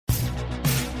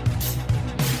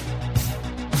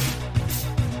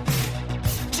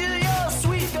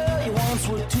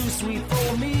sweet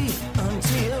for me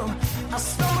until I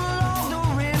stumbled off the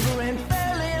river and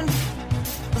fell in.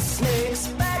 The snake's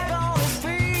back on his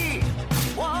feet,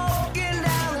 walking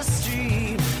down the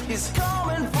street. He's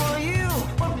coming for you,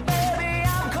 but baby,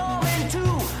 I'm coming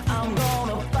too. I'm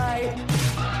gonna fight.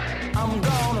 I'm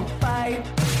gonna fight.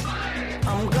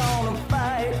 I'm gonna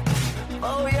fight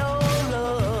for your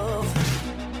love.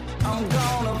 I'm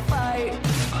gonna fight.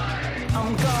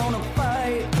 I'm gonna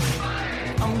fight.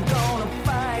 I'm gonna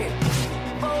fight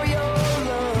for your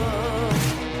love.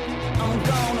 I'm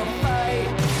gonna fight.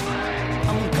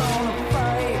 I'm gonna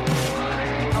fight.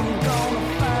 I'm gonna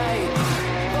fight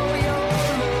for your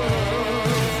love.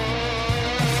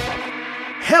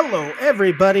 Hello,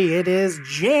 everybody. It is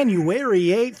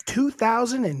January 8th,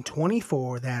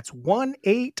 2024. That's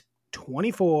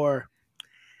 1/8/24.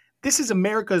 This is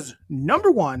America's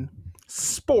number one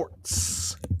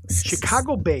sports,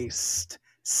 Chicago-based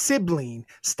sibling.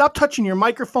 Stop touching your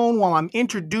microphone while I'm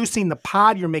introducing the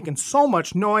pod. You're making so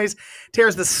much noise.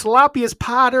 Tara's the sloppiest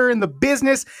podder in the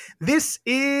business. This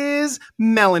is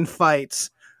MELLONfights.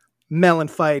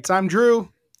 MELLONfights. I'm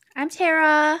Drew. I'm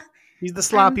Tara. He's the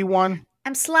sloppy one.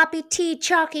 I'm Sloppy T,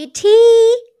 Chalky T.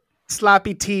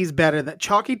 Sloppy T is better than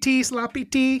chalky T, sloppy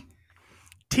T.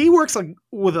 T works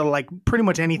with pretty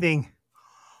much anything.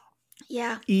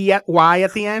 Yeah. Y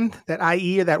at the end, that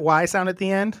IE or that Y sound at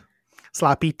the end.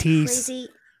 Sloppy T. Crazy.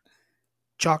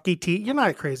 Chalky T. You're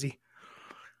not crazy.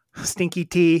 Stinky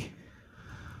T.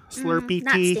 Slurpy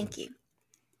Not T. stinky.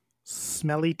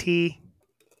 Smelly T.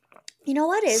 You know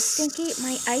what is stinky?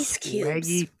 My ice cubes.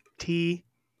 Swaggy T.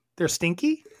 They're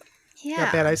stinky? Yeah.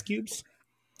 Got bad ice cubes?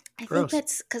 I Gross. think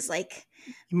that's because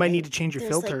You might need to change your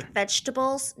there's filter.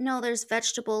 Vegetables. No, there's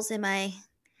vegetables in my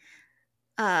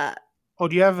Oh,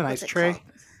 do you have an what's ice it tray? called?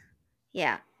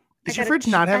 Yeah. Does your fridge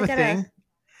not have a thing?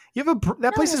 You have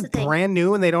that place is brand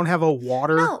new and they don't have a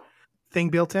water thing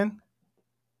built in?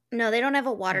 No, they don't have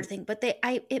a water thing, but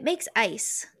it makes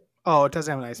ice. Oh, it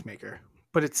doesn't have an ice maker.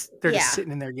 But they're just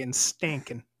sitting in there getting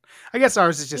stinking. I guess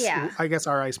ours is just I guess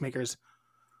our ice makers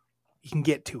you can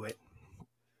get to it.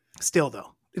 Still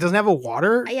though. It doesn't have a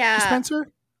water dispenser?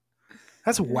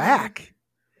 That's whack.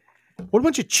 What a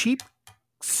bunch of cheap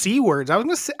C words. I'm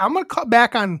gonna cut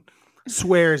back on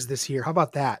swears this year. How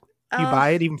about that? You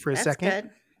buy it even for a second? Good.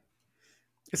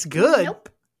 It's good. Nope.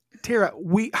 Tara,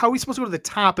 how are we supposed to go to the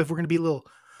top if we're gonna be little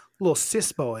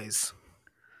cis boys?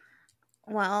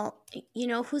 Well, you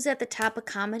know who's at the top of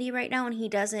comedy right now and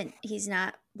he's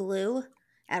not blue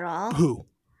at all? Who?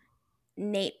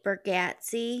 Nate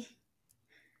Bargatze.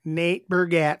 Nate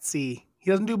Bargatze. He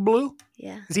doesn't do blue?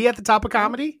 Yeah. Is he at the top of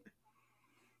comedy?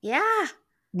 Yeah.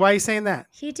 Why are you saying that?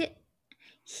 He did.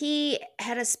 He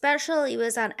had a special. He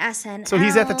was on SNL. So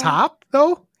he's at the top,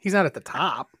 though? He's not at the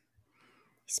top.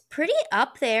 He's pretty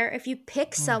up there if you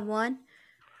pick someone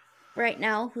right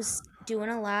now who's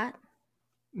doing a lot.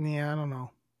 Yeah, I don't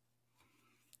know.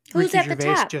 Who's at the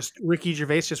top? Ricky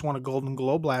Gervais just won a Golden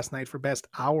Globe last night for Best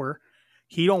Hour.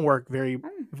 He don't work very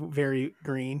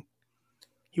green.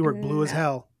 He worked blue as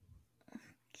hell.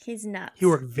 He's nuts. He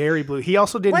worked very blue. He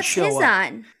also didn't show up. What's his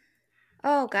on?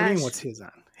 Oh, gosh. What do you mean, what's his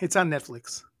on? It's on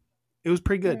Netflix. It was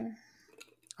pretty good.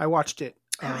 I watched it.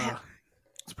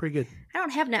 It's pretty good. I don't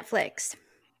have Netflix.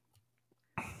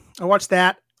 I watched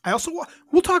that. I also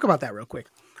we'll talk about that real quick.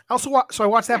 I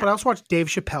watched that, but I also watched Dave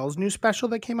Chappelle's new special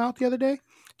that came out the other day,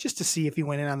 just to see if he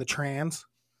went in on the trans.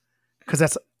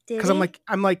 Because I'm like,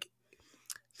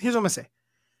 here's what I'm gonna say.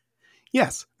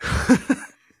 Yes.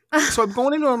 So I'm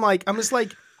going into it, I'm just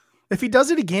like, if he does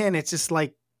it again, it's just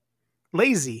like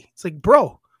lazy. It's like,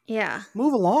 bro,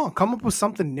 move along, come up with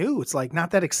something new. It's like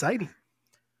not that exciting.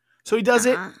 So he does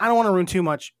it. I don't want to ruin too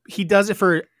much. He does it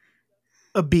for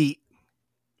a beat,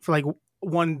 for like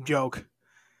one joke,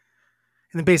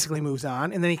 and then basically moves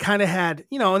on. And then he kind of had,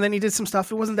 and then he did some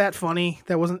stuff. It wasn't that funny.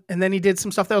 And then he did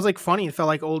some stuff that was like funny. It felt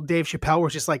like old Dave Chappelle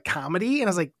was just like comedy. And I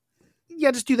was like,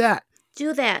 yeah, just do that.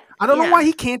 Do that. I don't know why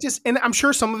he can't just, and I'm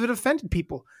sure some of it offended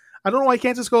people. I don't know why he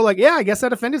can't just go like, yeah, I guess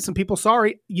that offended some people.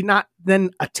 Sorry. You not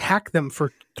then attack them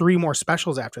for 3 more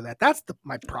specials after that. That's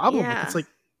my problem. Yeah. It's like,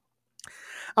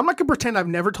 I'm not going to pretend I've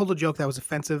never told a joke that was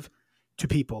offensive to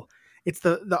people. It's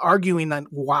the arguing on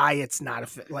why it's not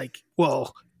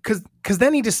because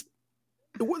then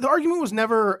the argument was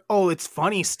never, oh, it's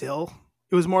funny still.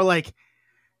 It was more like,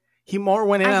 he more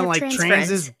went in on like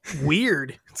trans is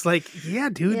weird. It's like, yeah,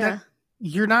 dude, that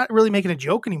you're not really making a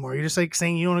joke anymore. You're just like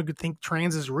saying you don't think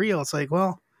trans is real. It's like,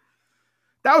 well,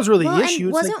 that was really the issue.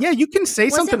 It's like, yeah, you can say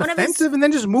something offensive and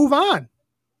then just move on.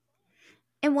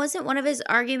 And wasn't one of his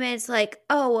arguments like,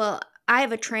 oh, well, I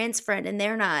have a trans friend and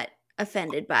they're not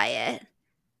offended by it?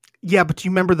 Yeah, but do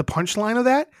you remember the punchline of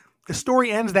that? The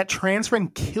story ends that trans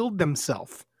friend killed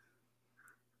themselves.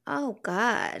 Oh,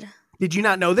 God. Did you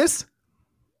not know this?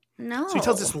 No. So he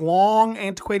tells this long,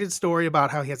 antiquated story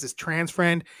about how he has this trans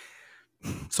friend.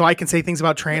 So I can say things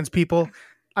about trans people.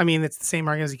 I mean, it's the same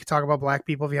argument as you could talk about black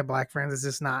people. If you have black friends, it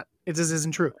just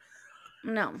isn't true.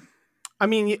 No. I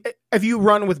mean, if you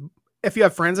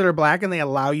have friends that are black and they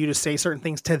allow you to say certain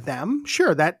things to them,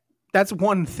 sure, that's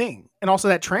one thing. And also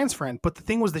that trans friend. But the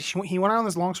thing was that he went on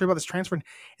this long story about this trans friend,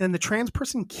 and then the trans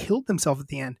person killed themselves at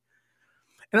the end.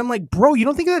 And I'm like, bro, you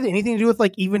don't think that had anything to do with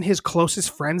like even his closest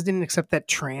friends didn't accept that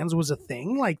trans was a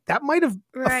thing? Like that might have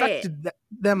affected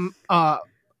them. I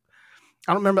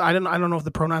don't remember. I don't know if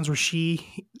the pronouns were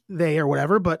she, they, or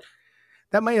whatever, but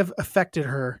that might have affected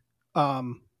her.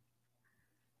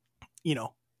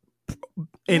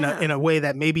 In a way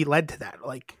that maybe led to that.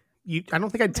 Like I don't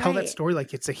think I'd tell that story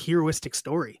like it's a heroistic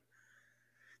story.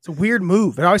 It's a weird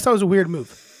move. I always thought it was a weird move.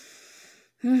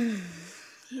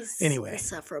 He's anyway,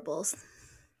 insufferable.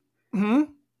 Hmm.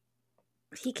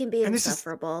 He can be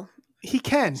insufferable. He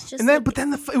can, and then but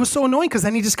then it was so annoying because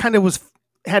then he just kind of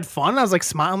had fun. I was like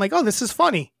smiling, like, oh, this is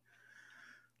funny.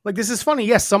 Like this is funny.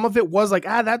 Yes, some of it was like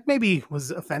that maybe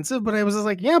was offensive, but I was just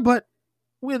like, yeah, but.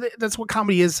 That's what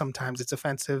comedy is sometimes. It's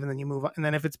offensive, and then you move on. And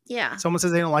then if someone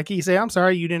says they don't like it, you say, I'm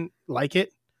sorry, you didn't like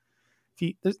it.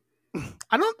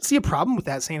 I don't see a problem with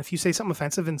that, saying if you say something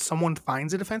offensive and someone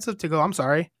finds it offensive to go, I'm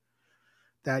sorry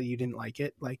that you didn't like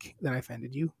it, like that I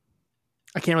offended you.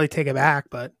 I can't really take it back,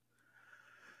 but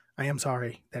I am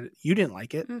sorry that you didn't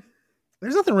like it.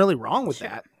 There's nothing really wrong with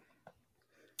that.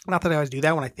 Not that I always do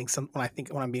that when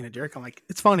I'm being a jerk. I'm like,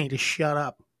 it's funny, just shut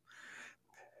up.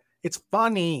 It's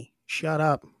funny. Shut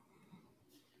up.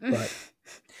 But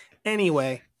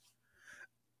anyway,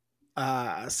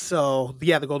 so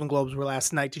yeah, the Golden Globes were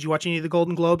last night. Did you watch any of the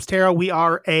Golden Globes, Tara? We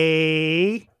are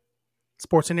a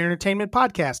sports and entertainment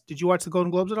podcast. Did you watch the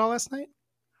Golden Globes at all last night?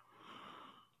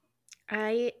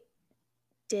 I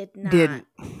did not. Didn't.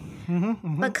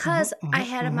 Because I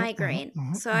had a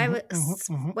migraine. So I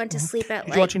went to sleep at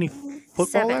Did you watch any football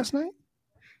 7. last night?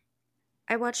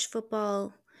 I watched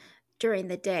football during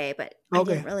the day, but I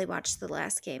didn't really watch the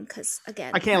last game because,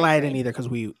 again, I can't lie, I didn't either because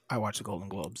I watched the Golden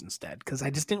Globes instead because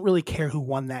I just didn't really care who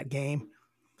won that game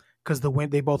because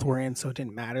they both were in, so it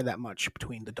didn't matter that much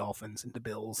between the Dolphins and the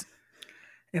Bills.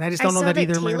 And I just don't know that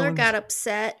either. Taylor got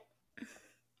upset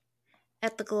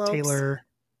at the Globes. Taylor,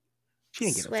 she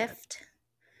didn't get Swift. upset.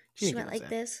 She went like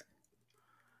this.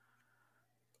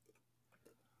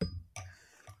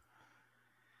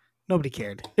 Nobody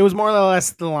cared. It was more or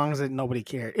less the long as nobody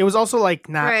cared. It was also like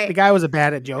the guy was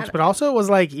bad at jokes, but also it was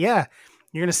like, yeah,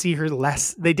 you're gonna see her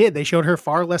less. They showed her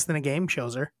far less than a game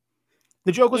shows her.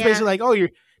 The joke was basically like, oh,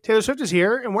 Taylor Swift is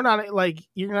here, and we're not like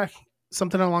you're not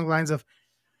something along the lines of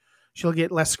she'll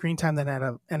get less screen time than at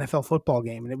an NFL football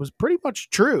game, and it was pretty much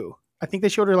true. I think they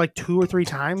showed her like 2 or 3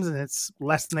 times, and it's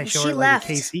less than they showed her like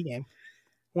a KC game.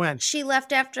 When she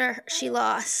left after she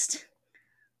lost.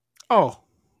 Oh.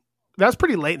 That was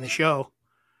pretty late in the show.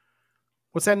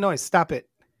 What's that noise? Stop it.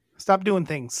 Stop doing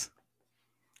things.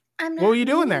 I'm not. What were you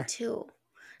doing there?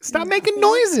 Stop making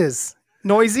noises.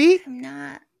 Noisy? I'm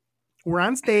not. We're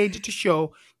on stage to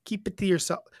show. Keep it to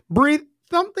yourself. Breathe.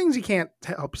 Some things you can't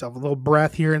help yourself. A little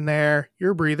breath here and there.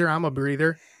 You're a breather. I'm a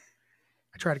breather.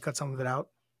 I try to cut some of it out.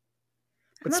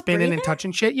 But spinning and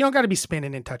touching shit. You don't got to be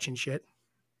spinning and touching shit.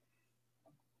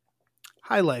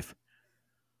 High life.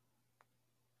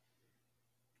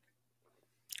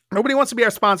 Nobody wants to be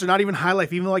our sponsor, not even High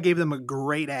Life, even though I gave them a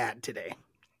great ad today.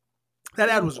 That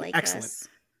ad was excellent.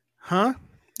 Huh?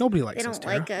 Nobody likes us,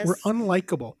 Tara. Like us. We're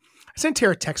unlikable. I sent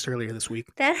Tara a text earlier this week.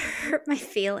 That hurt my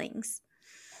feelings.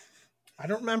 I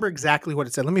don't remember exactly what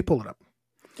it said. Let me pull it up.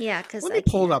 Yeah, because Let me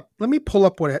pull it up. Let me pull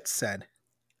up what it said.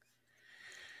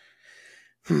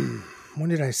 When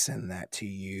did I send that to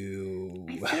you?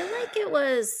 I feel like it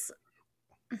was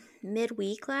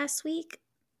midweek last week.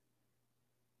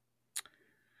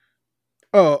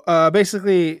 Oh,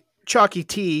 basically, Chalky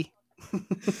T.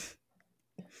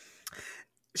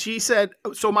 She said,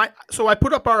 so I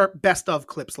put up our best of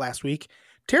clips last week.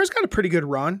 Tara's got a pretty good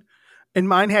run, and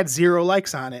mine had 0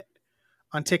 likes on it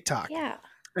on TikTok. Yeah.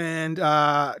 And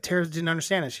Tara didn't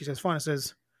understand it. She says, fun. I said,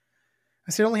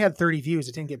 it only had 30 views.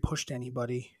 It didn't get pushed to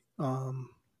anybody.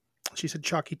 She said,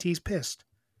 Chalky T's pissed.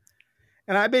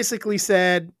 And I basically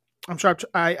said, I'm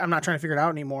not trying to figure it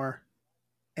out anymore.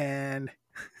 And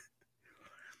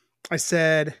I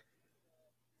said,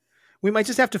 we might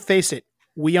just have to face it.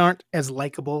 We aren't as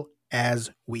likable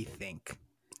as we think.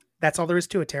 That's all there is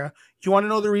to it, Tara. You want to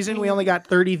know the reason we only got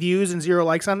 30 views and 0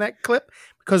 likes on that clip?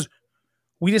 Because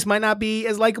we just might not be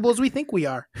as likable as we think we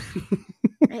are.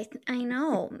 I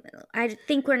know. I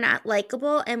think we're not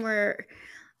likable, and we're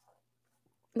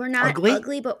not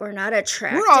ugly, but we're not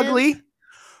attractive. We're ugly.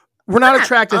 We're not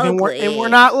attractive, and we're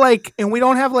not like, and we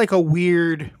don't have like a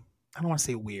weird. I don't want to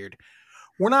say weird.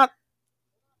 We're not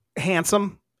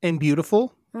handsome and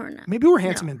beautiful. We're not. Maybe we're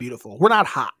handsome and beautiful. We're not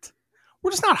hot.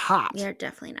 We're just not hot. You're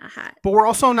definitely not hot. But we're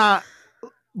also not.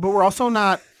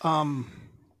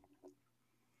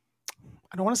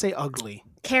 I don't want to say ugly.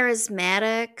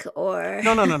 Charismatic or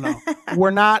No.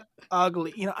 We're not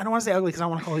ugly. You know, I don't want to say ugly because I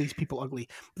want to call these people ugly.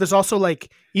 But there's also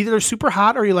like either they're super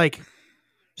hot or you're like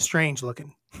strange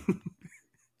looking.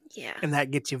 Yeah. And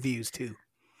that gets you views too.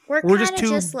 We're just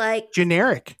too like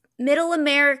generic. Middle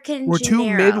American. We're too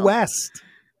Midwest.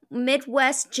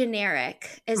 Midwest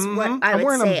generic is what I would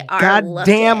wearing say a our look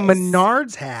goddamn is.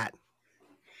 Menards hat.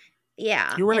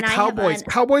 Yeah. You were in a Cowboys.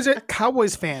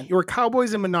 Cowboys fan. You were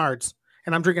Cowboys and Menards.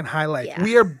 And I'm drinking High Life. Yeah.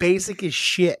 We are basic as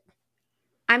shit.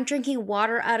 I'm drinking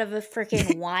water out of a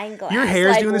freaking wine glass. Your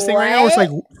hair's doing this thing right now. It's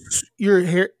like your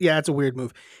hair. Yeah, it's a weird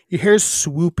move. Your hair's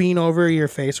swooping over your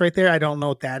face right there. I don't know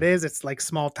what that is. It's like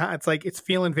small time. It's like it's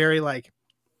feeling very like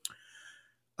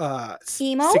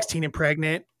emo. 16 and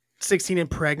pregnant.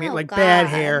 Oh, like God. Bad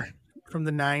hair from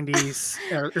the 90s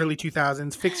or early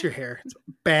 2000s. Fix your hair. It's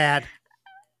bad.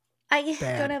 I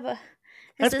don't have a.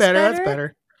 That's better. That's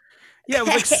better. Yeah, it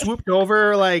was like swooped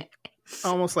over, like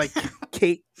almost like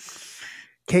Kate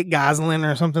Gosselin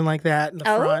or something like that in the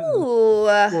front.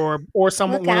 Or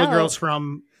one of the girls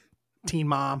from Teen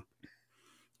Mom.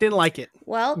 Didn't like it.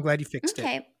 Well, I'm glad you fixed it.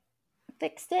 Okay,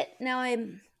 fixed it. Now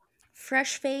I'm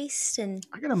fresh faced and.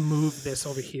 I gotta move this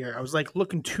over here. I was like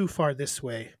looking too far this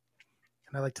way,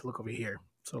 and I like to look over here,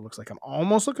 so it looks like I'm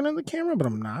almost looking at the camera, but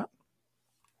I'm not.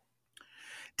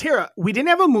 Tara, we didn't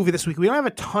have a movie this week. We don't have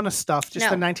a ton of stuff, just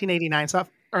the 1989 stuff.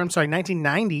 Or I'm sorry,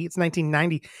 1990. It's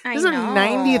 1990. This is our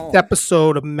 90th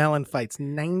episode of MELLONfights.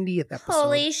 90th episode.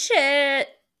 Holy shit.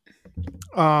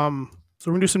 So we're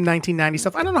going to do some 1990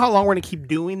 stuff. I don't know how long we're going to keep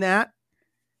doing that.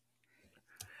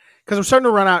 Because we're starting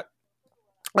to run out.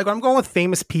 Like, when I'm going with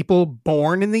famous people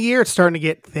born in the year, it's starting to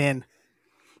get thin.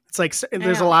 It's like,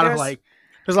 there's a lot of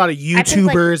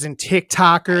YouTubers and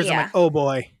TikTokers. Yeah. I'm like, oh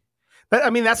boy. But I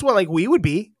mean, that's what like we would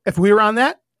be if we were on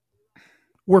that.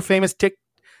 We're famous TikTokers,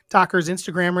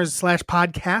 Instagrammers /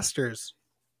 podcasters.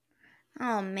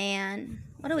 Oh man,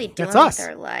 what are we doing with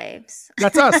our lives?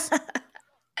 That's us.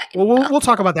 Well, we'll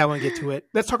talk about that when we get to it.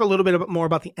 Let's talk a little bit more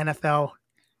about the NFL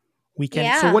weekend.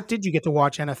 Yeah. So, what did you get to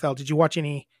watch NFL? Did you watch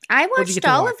any? I watched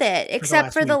all of it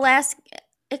except for the last.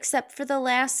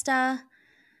 Oh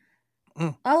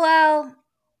well.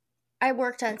 I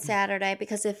worked on Saturday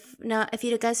because if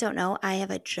you guys don't know, I have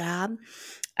a job.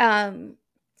 I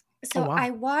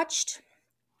watched.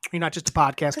 You're not just a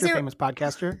podcaster, famous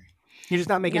podcaster. You're just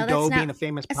not making dough being a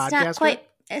famous podcaster.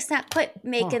 It's not quite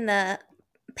making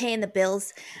paying the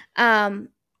bills.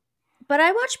 But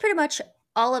I watched pretty much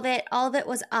all of it. All of it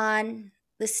was on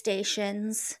the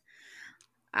stations.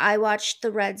 I watched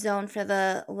the Red Zone for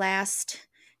the last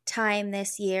time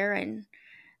this year, and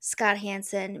Scott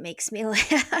Hansen makes me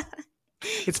laugh.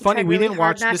 It's funny we didn't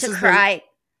watch. Not to cry.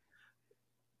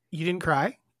 You didn't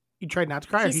cry? You tried not to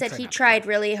cry? He said he tried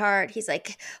really hard. He's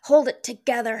like, hold it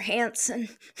together, Hansen.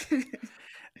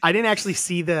 I didn't actually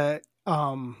see the.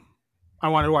 I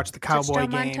wanted to watch the Cowboy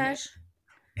game montage?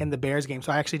 And the Bears game,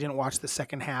 so I actually didn't watch the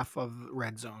second half of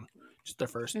Red Zone, just the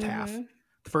first half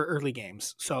for early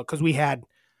games. So because we had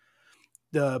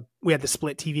the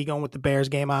split TV going with the Bears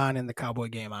game on and the Cowboy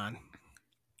game on.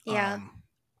 Yeah.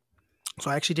 So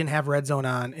I actually didn't have Red Zone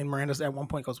on, and Miranda at one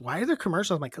point goes, "Why are there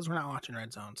commercials?" I'm like, "Because we're not watching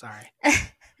Red Zone." Sorry.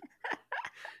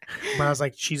 But I was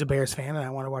like, "She's a Bears fan, and I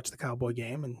want to watch the Cowboy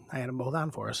game," and I had them both on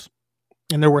for us.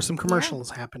 And there were some commercials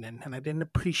happening, and I didn't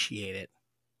appreciate it.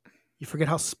 You forget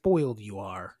how spoiled you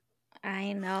are.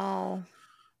 I know.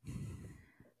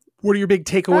 What are your big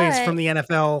takeaways from the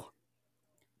NFL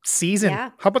season?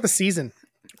 Yeah. How about the season?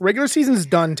 Regular season's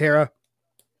done, Tara.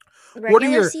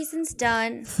 Regular season's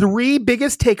done. 3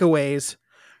 biggest takeaways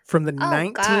from the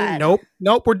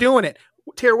Nope, we're doing it.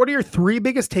 Tara, what are your 3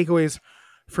 biggest takeaways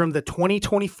from the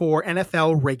 2024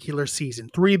 NFL regular season?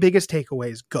 3 biggest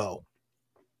takeaways. Go.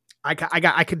 I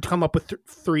could come up with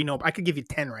 3. Nope, I could give you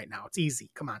 10 right now. It's easy.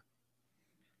 Come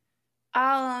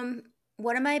on.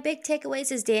 One of my big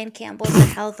takeaways is Dan Campbell's a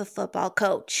hell of a football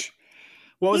coach.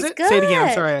 What was it? Good. Say it again.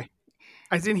 I'm sorry.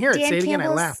 I didn't hear it. Say it again. I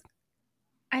laughed.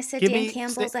 I said Dan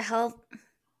Campbell's a hell.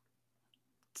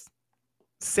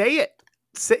 Say it.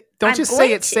 Don't just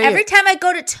say it. Say every time I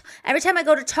go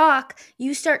to talk,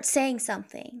 you start saying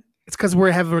something. It's because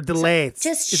we have a delay.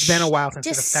 It's been a while since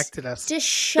it affected us. Just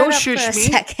shut Don't up shush for a me.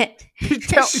 second. I'm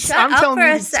telling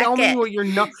you to tell me what you're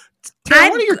not. Tara,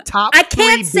 what are your top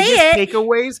three biggest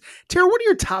takeaways? Tara, what are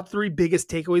your top 3 biggest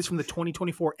takeaways from the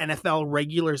 2024 NFL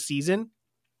regular season?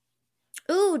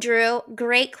 Ooh, Drew,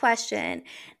 great question.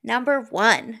 Number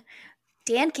 1,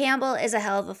 Dan Campbell is a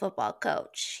hell of a football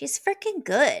coach. He's freaking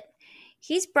good.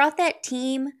 He's brought that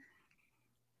team,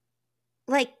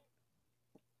 like,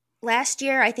 last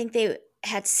year, I think they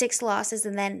had 6 losses,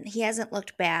 and then he hasn't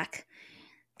looked back.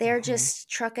 They're just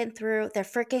trucking through. They're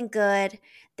freaking good.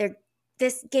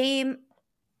 This game,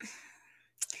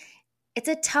 it's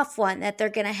a tough one that they're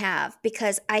going to have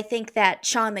because I think that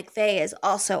Sean McVay is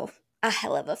also a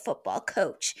hell of a football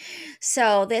coach.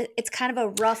 So it's kind of a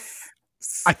rough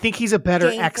I think he's a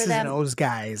better X's and O's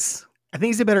guys. I think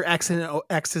he's a better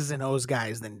X's and O's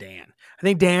guys than Dan. I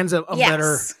think Dan's a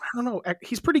better, I don't know.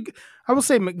 He's pretty good. I will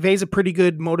say McVay's a pretty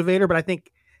good motivator, but I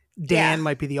think Dan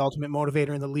might be the ultimate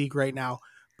motivator in the league right now.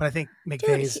 But I think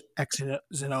McVay's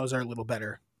X's and O's are a little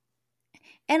better.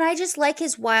 And I just like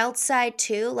his wild side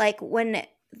too. Like when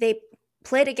they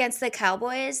played against the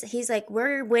Cowboys, he's like,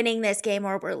 we're winning this game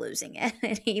or we're losing it.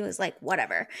 And he was like,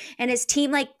 whatever. And his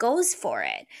team like goes for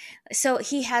it. So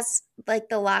he has like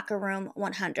the locker room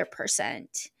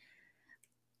 100%.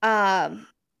 But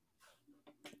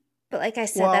like I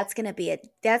said, that's going to be a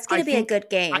good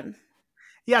game.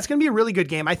 Yeah, it's going to be a really good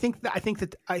game. I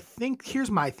think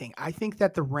here's my thing. I think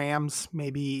that the Rams may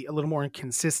be a little more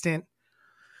inconsistent,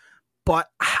 but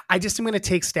I just am going to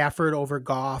take Stafford over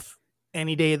Goff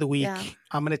any day of the week. Yeah.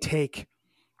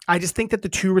 I just think that the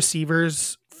 2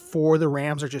 receivers for the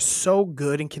Rams are just so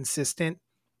good and consistent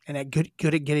and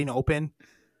good at getting open.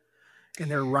 And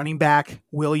their running back,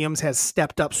 Williams, has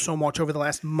stepped up so much over the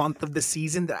last month of the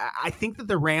season that I think that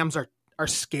the Rams are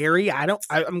scary.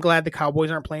 I'm glad the Cowboys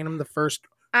aren't playing them the first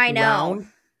round.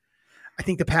 I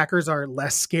think the Packers are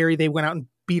less scary. They went out and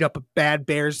beat up a bad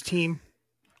Bears team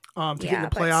to get in the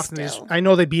playoffs. And I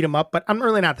know they beat them up, but I'm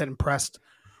really not that impressed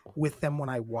with them when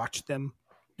I watch them.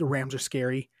 The Rams are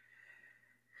scary.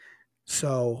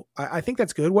 So I think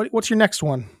that's good. What's your next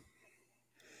one?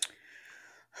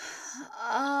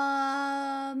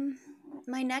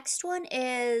 My next one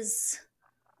is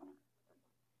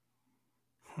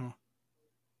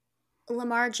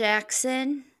Lamar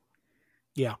Jackson.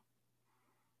 Yeah.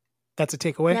 That's a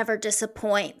takeaway. Never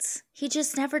disappoints. He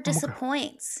just never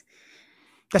disappoints.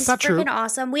 That's not true. He's freaking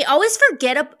awesome. We always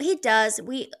forget. He does.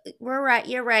 We're right.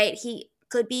 You're right. He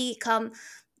could become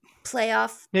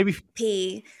playoff maybe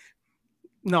P.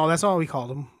 No, that's not what we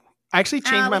called him. I actually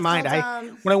changed my mind.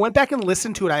 When I went back and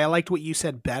listened to it, I liked what you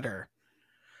said better.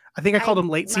 I think I called him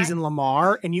late season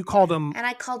Lamar, and you called him. And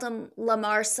I called him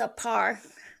Lamar Sapar.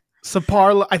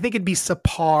 Sapar. I think it'd be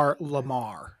Sapar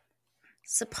Lamar.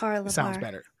 Sapar Lamar sounds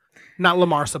better. Not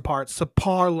Lamar Sapar.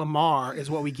 Sapar Lamar is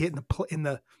what we get in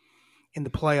the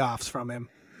playoffs from him.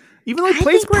 Even though he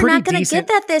plays pretty decent. We're not going to get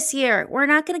that this year. We're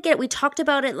not going to get it. We talked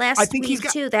about it last week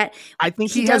too. That I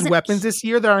think he has weapons this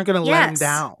year that aren't going to let him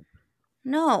down.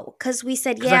 No, because we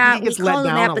said, we called him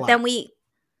that, but then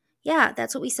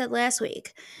that's what we said last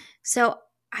week. So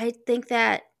I think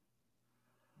that,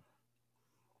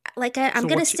 I'm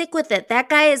going to stick with it. That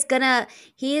guy is going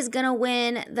to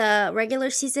win the regular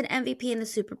season MVP and the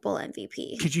Super Bowl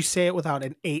MVP. Could you say it without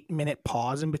an 8-minute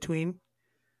pause in between?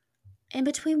 In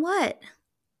between what?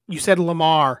 You said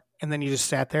Lamar, and then you just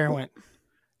sat there and went,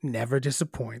 never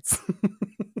disappoints.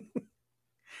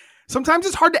 Sometimes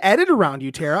it's hard to edit around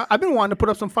you, Tara. I've been wanting to put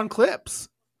up some fun clips.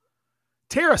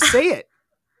 Tara, say it.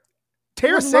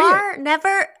 Tara, say it. Lamar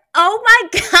never. Oh my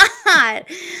God.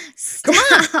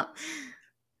 Stop.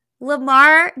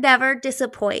 Lamar never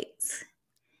disappoints.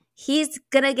 He's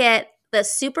going to get the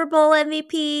Super Bowl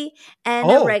MVP and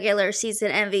the regular season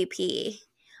MVP.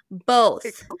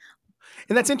 Both.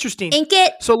 And that's interesting. Ink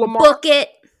it. So Lamar, book it.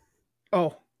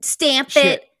 Oh. Stamp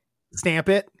it. Stamp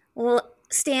it.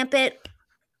 Stamp it.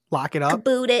 Lock it up.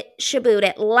 Kaboot it. Shaboot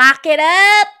it. Lock it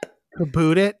up.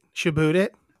 Kaboot it. Shaboot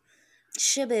it.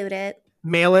 Shaboot it.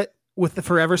 Mail it with the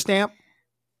forever stamp.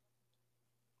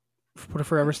 Put a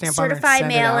forever stamp on it. Certified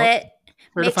mail it.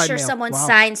 Make sure someone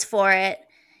signs for it.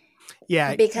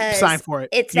 Yeah, because sign for it.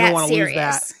 It's you that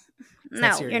serious.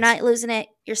 That. No, you're not losing it.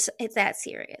 It's that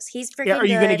serious. He's freaking Are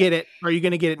you good. gonna get it? Are you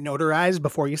gonna get it notarized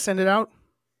before you send it out?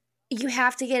 You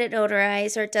have to get it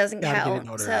notarized, or it doesn't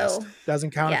count. So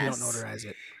doesn't count if you don't notarize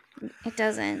it. It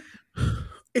doesn't.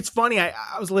 It's funny. I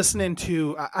was listening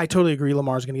to. I totally agree.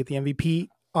 Lamar's gonna get the MVP.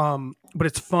 But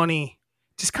it's funny,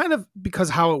 just kind of because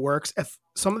how it works. If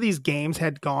some of these games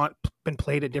had been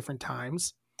played at different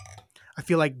times, I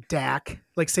feel like Dak,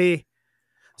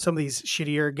 some of these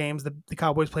shittier games the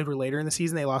Cowboys played were later in the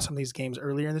season. They lost some of these games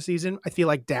earlier in the season. I feel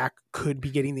like Dak could be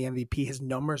getting the MVP. His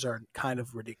numbers are kind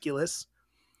of ridiculous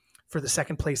for the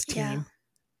second place team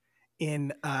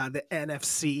in the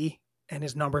NFC, and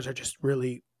his numbers are just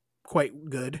really quite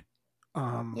good.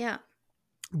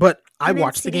 But I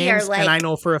watch the games, and I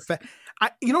know for a fact.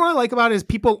 You know what I like about it is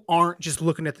people aren't just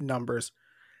looking at the numbers.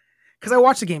 Because I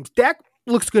watch the games. Dak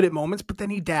looks good at moments, but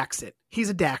then he Daks it. He's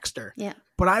a Dakster. Yeah.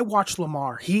 But I watch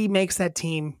Lamar. He makes that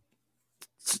team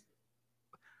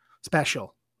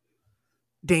special,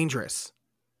 dangerous.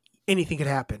 Anything could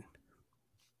happen.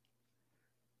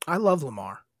 I love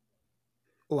Lamar.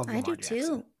 I do Jackson.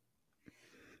 too.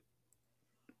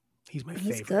 He's my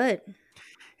favorite. He's good.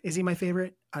 Is he my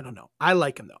favorite? I don't know. I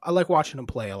like him though. I like watching him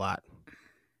play a lot.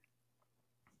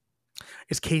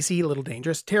 Is Casey a little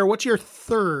dangerous? Tara, what's your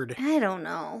third? I don't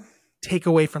know.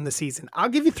 Takeaway from the season? I'll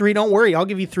give you 3. Don't worry. I'll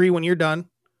give you 3 when you're done.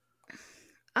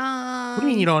 What do you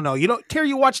mean you don't know? You don't, Tara,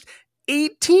 you watched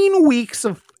 18 weeks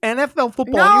of NFL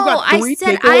football. No, you got 3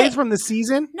 takeaways from the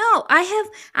season? No, I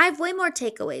have way more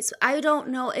takeaways. I don't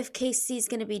know if Casey's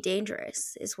going to be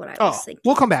dangerous is what I was thinking.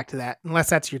 We'll come back to that unless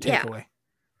that's your takeaway. Yeah.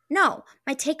 No,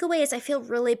 my takeaway is I feel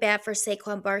really bad for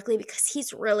Saquon Barkley because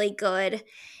he's really good.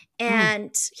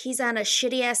 And he's on a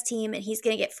shitty ass team, and he's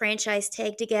going to get franchise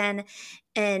tagged again.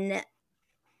 And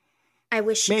I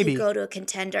wish he could go to a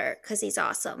contender because he's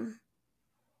awesome.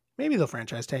 Maybe they'll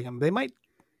franchise tag him. They might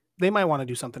want to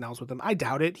do something else with him. I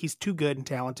doubt it. He's too good and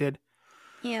talented.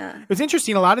 Yeah, it's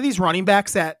interesting. A lot of these running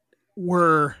backs that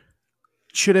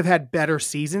should have had better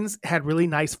seasons had really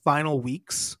nice final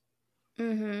weeks.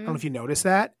 Mm-hmm. I don't know if you noticed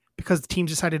that because the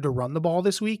teams decided to run the ball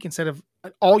this week instead of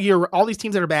all year. All these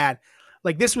teams that are bad.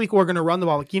 Like this week, we're going to run the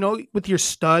ball. Like, with your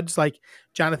studs like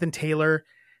Jonathan Taylor,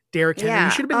 Derrick Henry,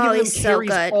 you should have been giving them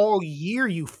carries all year,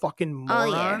 you fucking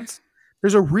morons.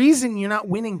 There's a reason you're not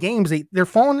winning games. They're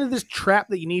falling into this trap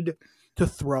that you need to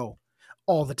throw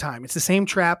all the time. It's the same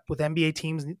trap with NBA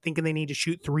teams thinking they need to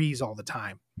shoot threes all the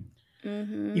time.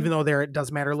 Mm-hmm. Even though it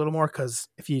does matter a little more because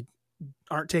if you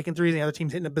aren't taking threes and the other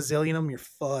team's hitting a bazillion of them, you're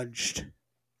fudged.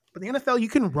 But the NFL, you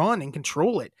can run and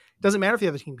control it. It doesn't matter if the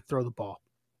other team can throw the ball.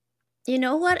 You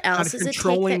know what else is a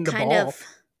take that kind of...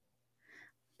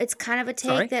 It's kind of a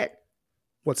take that...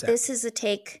 What's that? This is a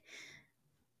take,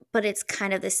 but it's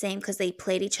kind of the same because they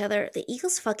played each other. The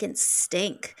Eagles fucking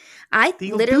stink. I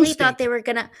literally thought they were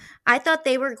gonna... I thought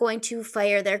they were going to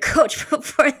fire their coach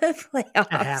before the playoffs.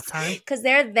 At halftime? Because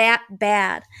they're that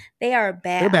bad. They are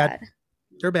bad.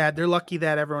 They're bad. They're lucky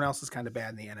that everyone else is kind of bad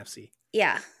in the NFC.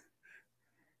 Yeah.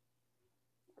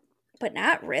 But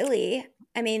not really.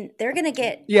 I mean, they're gonna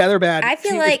get. Yeah, they're bad. I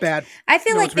feel like bad. I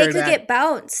feel like they could get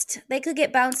bounced. They could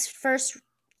get bounced first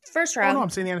round. Oh, no, I'm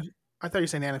saying I thought you were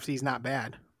saying the NFC is not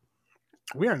bad.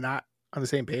 We are not on the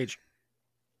same page.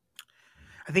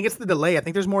 I think it's the delay. I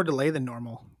think there's more delay than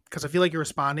normal because I feel like you're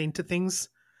responding to things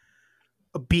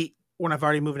a beat when I've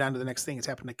already moved on to the next thing. It's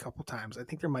happened a couple times. I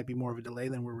think there might be more of a delay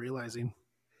than we're realizing.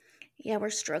 Yeah, we're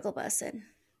struggle bussing.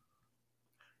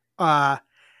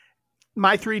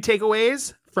 My 3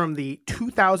 takeaways from the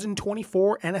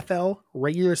 2024 NFL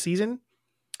regular season.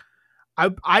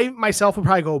 I myself would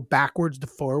probably go backwards to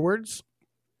forwards.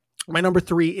 My number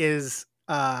 3 is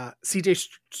CJ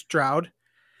Stroud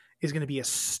is going to be a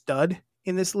stud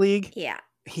in this league. Yeah.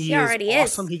 He already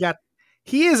is awesome.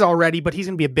 He is already, but he's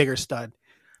going to be a bigger stud.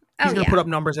 He's going to put up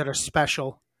numbers that are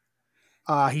special.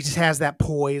 He just has that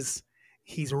poise.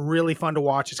 He's really fun to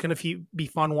watch. It's going to be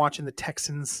fun watching the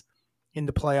Texans in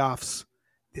the playoffs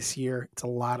this year. It's a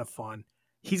lot of fun.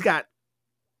 He's got,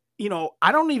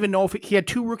 I don't even know if he had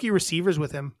 2 rookie receivers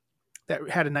with him that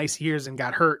had a nice years and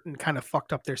got hurt and kind of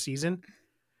fucked up their season.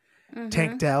 Mm-hmm.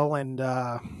 Tank Dell and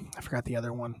I forgot the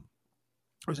other one. There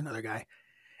was another guy.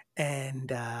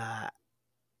 And I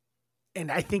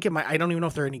think it might, I don't even know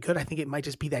if they're any good. I think it might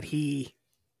just be that he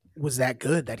was that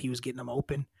good that he was getting them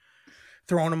open,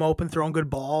 throwing good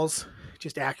balls,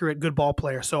 just accurate, good ball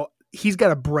player. So he's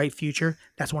got a bright future.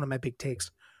 That's one of my big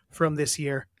takes from this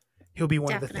year. He'll be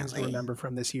one of the things to remember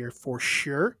from this year for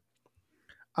sure.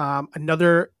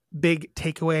 Another big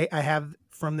takeaway I have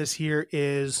from this year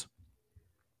is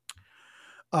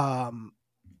there's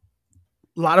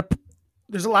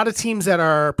a lot of teams that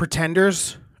are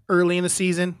pretenders early in the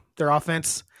season. Their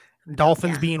offense,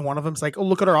 Dolphins being one of them. It's like, oh,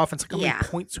 look at our offense. Look how many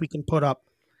points we can put up.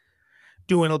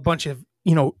 Doing a bunch of,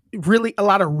 really a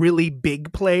lot of really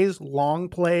big plays, long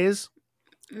plays,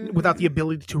 without the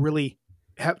ability to really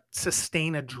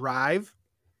sustain a drive.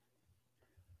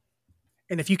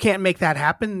 And if you can't make that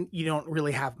happen, you don't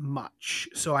really have much.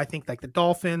 So I think like the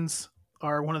Dolphins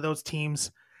are one of those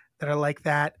teams that are like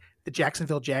that. the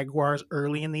Jacksonville Jaguars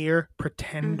early in the year.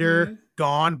 Pretender,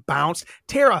 gone, bounced.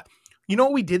 Tara, you know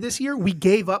what we did this year? We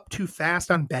gave up too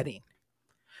fast on betting.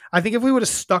 I think if we would have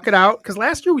stuck it out, because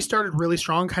last year we started really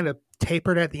strong, kind of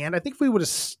tapered at the end. I think if we would have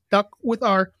stuck with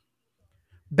our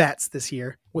bets this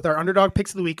year, with our underdog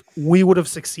picks of the week, we would have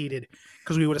succeeded,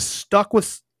 because we would have stuck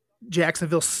with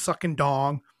Jacksonville sucking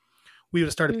dong. We would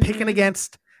have started picking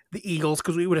against the Eagles,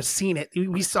 because we would have seen it.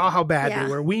 We saw how bad they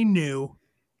were. We knew.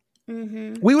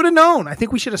 We would have known. I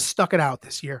think we should have stuck it out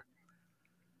this year.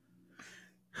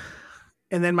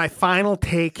 And then my final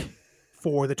take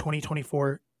for the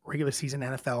 2024 regular season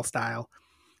NFL style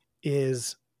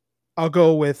is I'll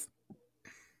go with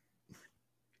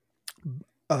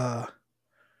Bill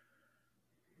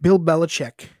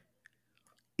Belichick.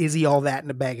 Is he all that in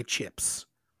a bag of chips?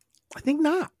 I think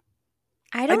not.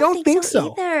 I don't think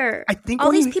so either. I think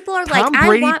all these people are like,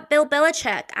 Brady, I want Bill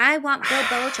Belichick. I want Bill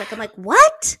Belichick. I'm like,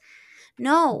 what?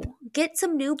 No, get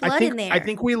some new blood in there. I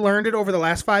think we learned it over the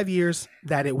last 5 years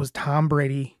that it was Tom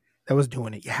Brady that was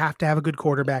doing it. You have to have a good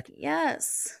quarterback.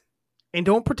 Yes. And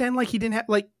don't pretend like he didn't have,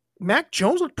 like, Mac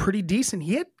Jones looked pretty decent.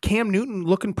 He had Cam Newton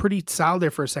looking pretty solid there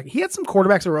for a second. He had some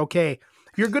quarterbacks that were okay.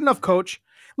 If you're a good enough coach,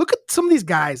 look at some of these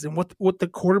guys and what the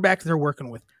quarterbacks they're working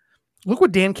with. Look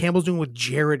what Dan Campbell's doing with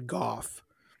Jared Goff.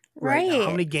 Right now.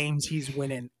 How many games he's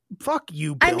winning. Fuck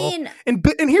you, Bill. I mean, and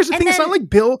here's the thing. It's not like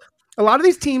Bill. A lot of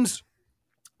these teams,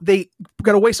 they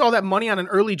got to waste all that money on an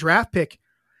early draft pick,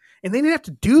 and they didn't have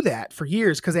to do that for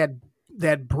years because they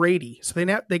had Brady. So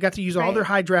they got to use all their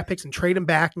high draft picks and trade them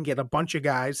back and get a bunch of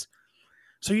guys.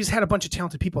 So he just had a bunch of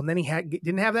talented people, and then he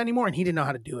didn't have that anymore, and he didn't know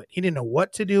how to do it. He didn't know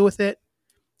what to do with it.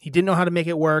 He didn't know how to make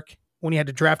it work. When he had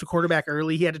to draft a quarterback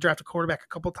early, he had to draft a quarterback a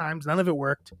couple times. None of it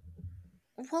worked.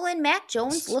 Well, and Mac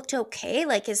Jones looked okay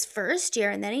like his first year,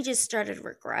 and then he just started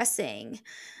regressing.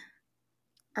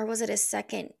 Or was it his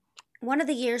second? One of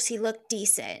the years he looked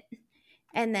decent.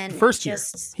 And then first year,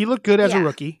 he looked good as a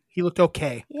rookie. He looked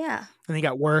okay. Yeah. And he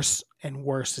got worse and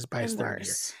worse by his third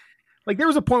year. Like, there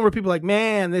was a point where people were like,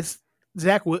 man, this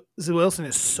Zach Wilson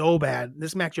is so bad.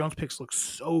 This Mac Jones picks look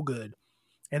so good.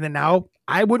 And then now,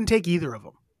 I wouldn't take either of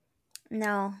them.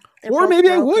 No. Or maybe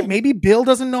broken. I would. Maybe Bill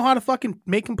doesn't know how to fucking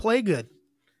make him play good.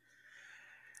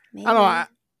 Maybe. I don't know.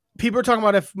 People are talking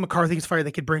about if McCarthy gets fired,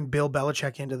 they could bring Bill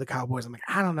Belichick into the Cowboys. I'm like,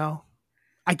 I don't know.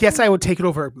 I guess I would take it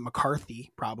over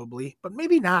McCarthy, probably. But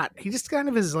maybe not. He just kind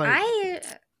of is like...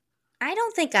 I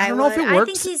don't think I don't know would. If it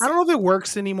works. I don't know if it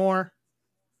works anymore.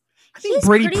 I think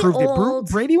Brady proved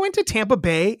it. Brady went to Tampa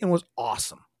Bay and was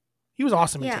awesome. He was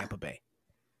awesome in Tampa Bay.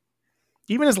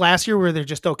 Even his last year where they're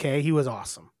just okay, he was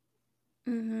awesome.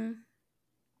 Mm-hmm.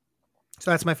 So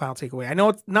that's my final takeaway. I know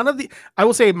it's none of the, I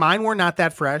will say mine were not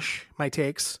that fresh, my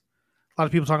takes. A lot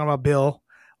of people talking about Bill.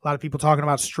 A lot of people talking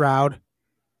about Stroud.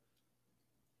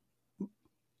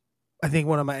 I think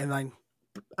one of my, and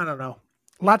I don't know.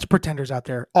 Lots of pretenders out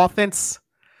there. Offense.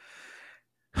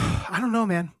 I don't know,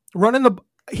 man.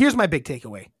 Here's my big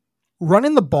takeaway.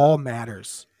 Running the ball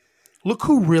matters. Look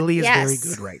who really is very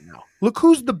good right now. Look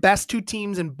who's the best two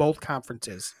teams in both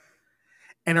conferences.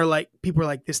 And people are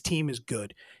like, this team is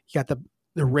good. You got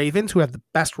the Ravens, who have the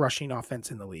best rushing offense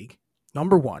in the league,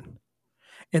 number one.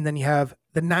 And then you have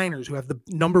the Niners, who have the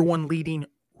number one leading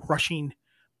rushing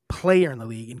player in the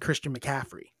league in Christian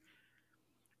McCaffrey.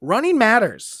 Running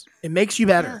matters. It makes you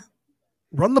better. Yeah.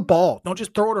 Run the ball. Don't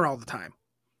just throw it all the time.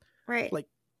 Right. Like,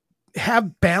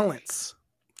 have balance.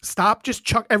 Stop just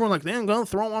chuck everyone like, I'm going to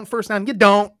throw on first down. You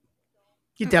don't.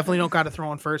 You definitely don't got to throw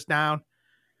on first down.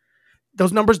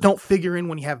 Those numbers don't figure in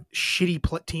when you have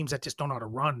shitty teams that just don't know how to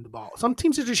run the ball. Some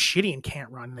teams are just shitty and can't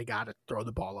run. And they got to throw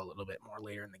the ball a little bit more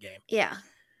later in the game. Yeah.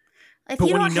 If you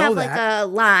don't have like a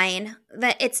line,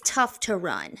 that it's tough to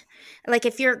run. Like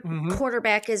if your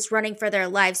quarterback is running for their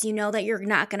lives, you know that you're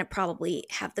not going to probably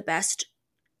have the best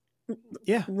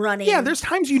running. Yeah, there's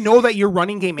times you know that your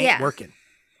running game ain't working,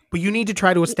 but you need to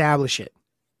try to establish it.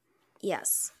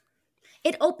 Yes.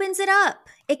 It opens it up.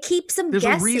 It keeps them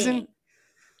guessing.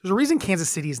 There's a reason Kansas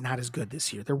City is not as good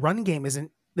this year. Their running game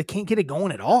they can't get it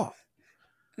going at all.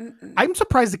 I'm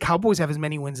surprised the Cowboys have as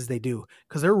many wins as they do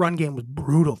because their run game was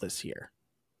brutal this year.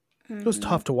 It was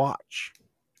tough to watch.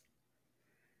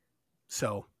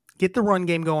 So get the run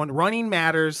game going. Running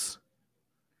matters.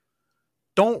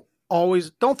 Don't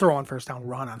throw on first down.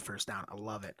 Run on first down. I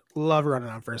love it. Love running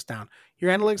on first down. Your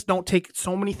analytics don't take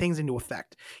so many things into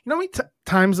effect. You know how many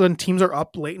times when teams are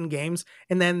up late in games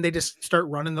and then they just start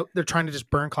running, they're trying to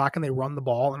just burn clock and they run the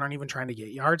ball and aren't even trying to get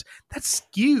yards? That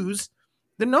skews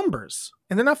the numbers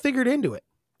and they're not figured into it.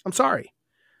 I'm sorry.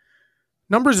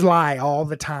 Numbers lie all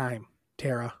the time,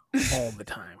 Tara. All the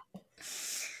time.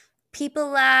 People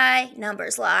lie.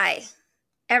 Numbers lie.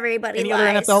 Everybody Any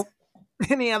lies.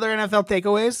 Any other NFL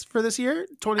takeaways for this year?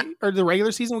 20 or the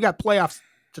regular season? We got playoffs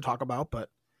to talk about, but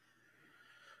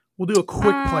we'll do a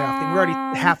quick playoff thing. We're already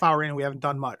a half hour in and we haven't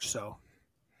done much, so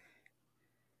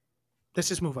let's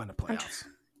just move on to playoffs.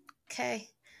 Okay.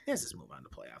 Let's just move on to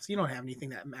playoffs. You don't have anything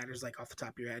that matters like off the top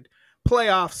of your head.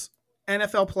 Playoffs,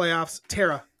 NFL playoffs.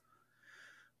 Tara,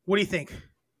 what do you think?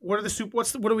 What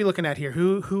are we looking at here?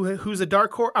 Who's a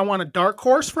dark horse? I want a dark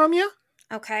horse from you.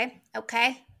 Okay.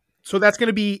 So that's going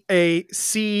to be a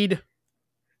seed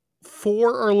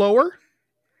 4 or lower.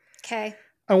 Okay.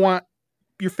 I want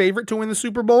your favorite to win the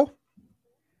Super Bowl.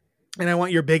 And I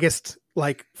want your biggest,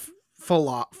 like,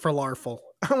 falafel.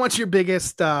 I want your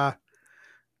biggest fuck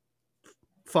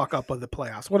up of the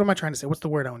playoffs. What am I trying to say? What's the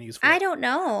word I want to use for it? I don't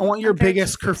know. I want your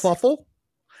biggest kerfuffle.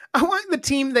 I want the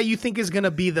team that you think is going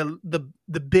to be the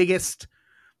biggest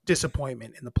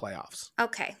disappointment in the playoffs.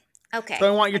 Okay. So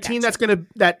I want your team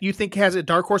that you think has a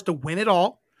dark horse to win it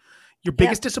all, your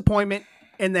biggest disappointment,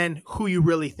 and then who you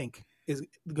really think is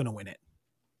going to win it.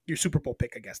 Your Super Bowl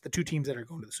pick, I guess. The two teams that are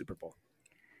going to the Super Bowl.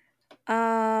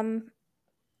 The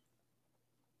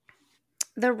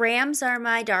Rams are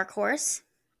my dark horse.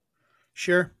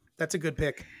 Sure, that's a good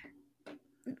pick.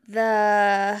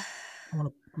 I'm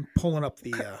pulling up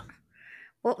the.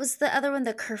 What was the other one?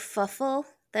 The kerfuffle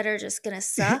that are just gonna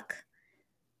suck.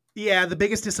 Yeah, the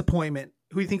biggest disappointment.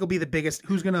 Who do you think will be the biggest?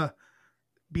 Who's gonna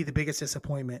be the biggest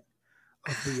disappointment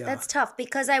of the? That's tough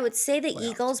because I would say the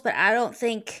playoffs. Eagles, but I don't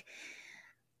think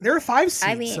they're a 5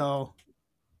 seed.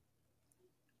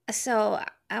 So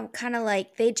I'm kind of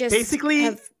like they just basically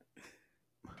have.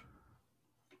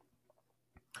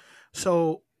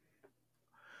 So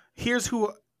here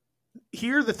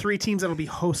are the 3 teams that will be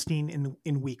hosting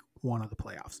in week 1 of the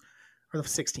playoffs, or the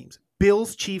 6 teams.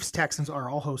 Bills, Chiefs, Texans are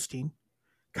all hosting.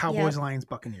 Cowboys, Lions,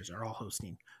 Buccaneers are all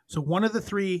hosting. So one of the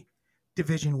 3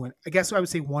 division win. I guess I would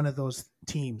say one of those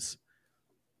teams.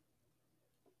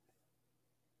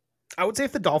 I would say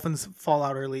if the Dolphins fall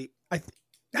out early, I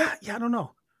don't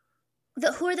know.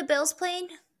 Who are the Bills playing?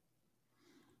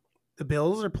 The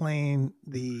Bills are playing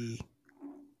the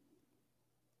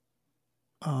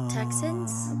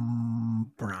Texans?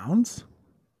 Browns?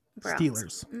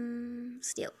 Browns.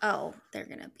 Steelers. Oh, they're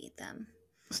going to beat them.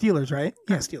 Steelers, right?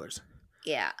 Yeah, Steelers.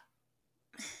 Yeah.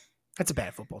 That's a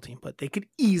bad football team, but they could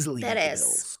easily beat the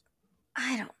Bills.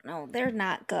 I don't know. They're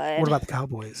not good. What about the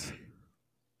Cowboys?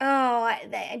 Oh,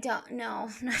 I don't know.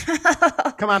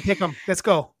 Come on, pick them. Let's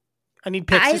go. I need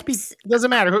picks. It doesn't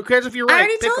matter. Who cares if you're right? I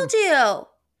already told you.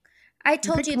 I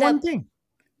told you one thing.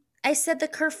 I said the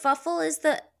kerfuffle is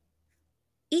the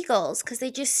Eagles because they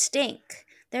just stink.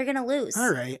 They're going to lose.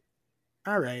 All right.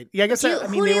 Yeah, I guess they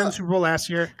were in the Super Bowl last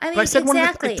year. I mean, but I said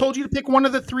exactly. I told you to pick one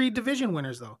of the 3 division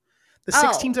winners, though. The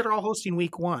 6 teams that are all hosting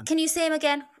week 1. Can you say them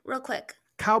again real quick?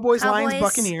 Cowboys, Lions,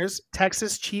 Buccaneers,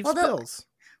 Texas, Chiefs, Bills.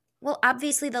 Well,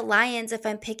 obviously the Lions if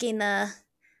I'm picking the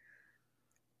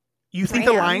You think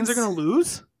the Lions are going to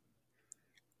lose?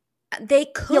 They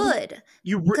could.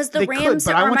 Because the Rams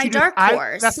are my dark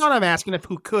horse. That's not what I'm asking if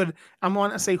who could. I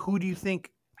want to say who do you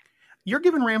think? You're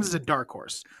giving Rams as a dark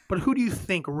horse. But who do you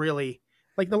think really?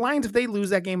 Like the Lions, if they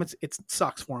lose that game, it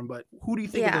sucks for them. But who do you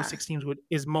think of those 6 teams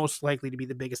is most likely to be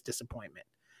the biggest disappointment?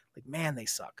 Like, man, they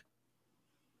suck.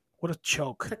 What a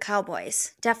choke. The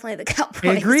Cowboys. Definitely the Cowboys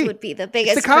I agree. would be the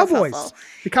biggest It's the Cowboys. kerfuffle.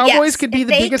 The Cowboys could be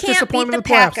the biggest disappointment of the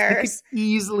playoffs. They could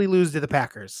easily lose to the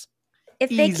Packers. If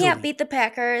they can't beat the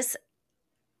Packers,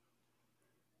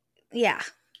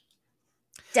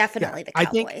 definitely the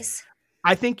Cowboys.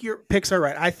 I think your picks are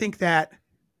right. I think the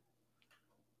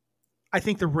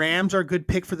Rams are a good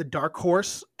pick for the dark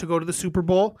horse to go to the Super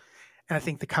Bowl. And I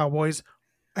think the Cowboys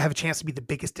have a chance to be the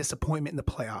biggest disappointment in the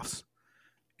playoffs.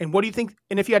 And what do you think?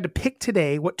 And if you had to pick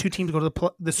today, what 2 teams go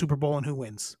to the Super Bowl and who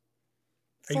wins?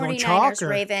 Are you going chalk or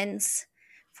Ravens?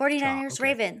 49ers, chalk, okay.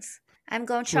 Ravens. I'm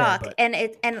going chalk. Yeah,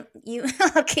 and you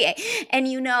okay. And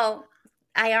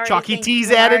I already Chalky think T's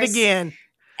at it again.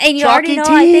 And you Chalky already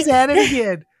know T's at it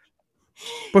again.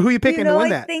 But who are you picking to win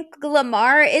that? I think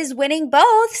Lamar is winning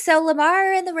both. So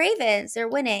Lamar and the Ravens are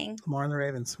winning. Lamar and the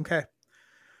Ravens. Okay.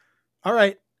 All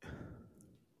right.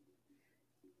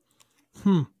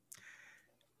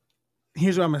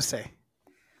 Here's what I'm going to say.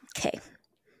 Okay.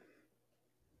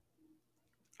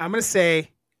 I'm going to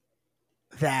say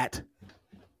that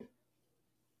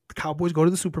the Cowboys go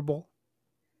to the Super Bowl,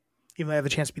 even though they have a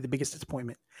chance to be the biggest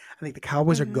disappointment. I think the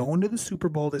Cowboys are going to the Super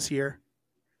Bowl this year.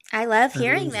 I love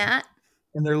hearing that.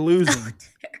 And they're losing.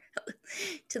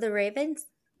 To the Ravens?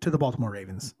 To the Baltimore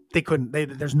Ravens. They couldn't.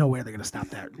 There's no way they're going to stop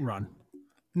that run.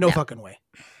 No fucking way.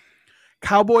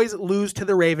 Cowboys lose to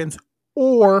the Ravens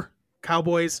or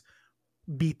Cowboys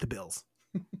beat the Bills.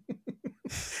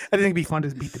 I think it'd be fun to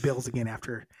beat the Bills again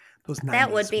after those 90s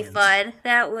That would be wins. fun.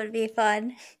 That would be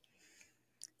fun.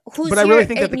 But I really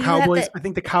think that the Cowboys. I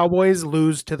think the Cowboys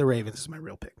lose to the Ravens. Is my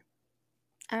real pick.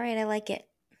 All right, I like it.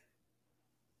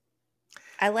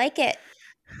 I like it.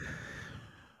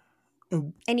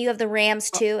 And you have the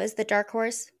Rams too as the dark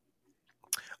horse.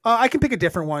 I can pick a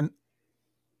different one.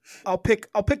 I'll pick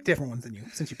different ones than you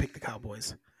since you picked the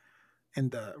Cowboys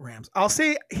and the Rams. I'll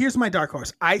say here's my dark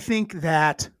horse. I think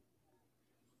that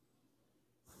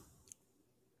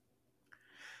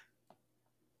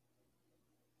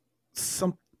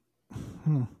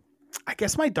I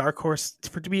guess my dark horse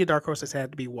to be a dark horse has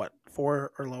had to be what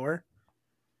 4 or lower.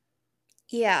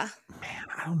 Yeah. Man,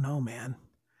 I don't know, man.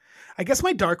 I guess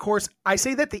my dark horse. I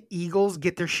say that the Eagles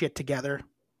get their shit together,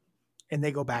 and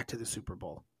they go back to the Super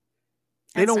Bowl.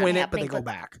 They don't win it, but they go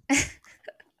back.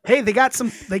 Hey, they got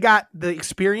the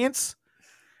experience,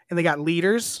 and they got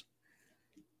leaders,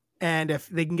 and if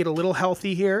they can get a little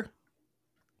healthy here,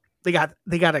 they got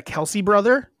a Kelsey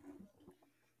brother.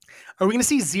 Are we going to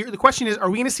see zero? The question is, are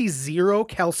we going to see 0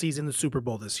 Kelseys in the Super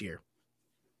Bowl this year?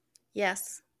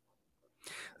 Yes.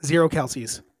 0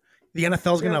 Kelseys. The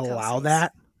NFL is going to allow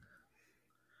that.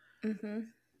 Mm-hmm.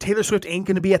 Taylor Swift ain't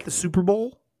going to be at the Super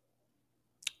Bowl.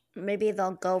 Maybe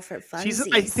they'll go for funsies.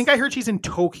 I think I heard she's in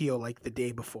Tokyo like the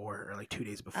day before or like 2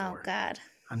 days before. Oh God.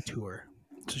 On tour.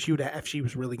 So she would, if she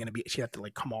was really going to be, she'd have to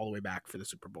like come all the way back for the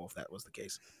Super Bowl if that was the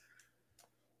case.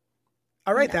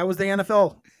 All right, That was the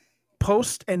NFL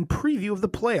post and preview of the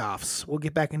playoffs. We'll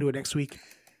get back into it next week.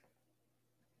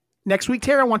 Next week,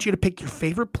 Tara, I want you to pick your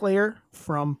favorite player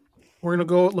from. We're going to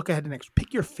go look ahead to next.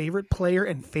 Pick your favorite player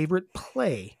and favorite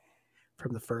play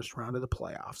from the first round of the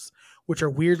playoffs, which are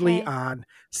weirdly on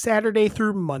Saturday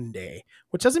through Monday,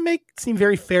 which doesn't seem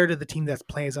very fair to the team that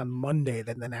plays on Monday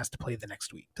that then has to play the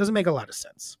next week. Doesn't make a lot of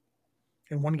sense.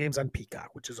 And one game's on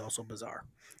Peacock, which is also bizarre.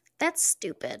 That's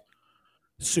stupid.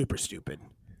 Super stupid.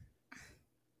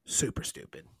 Super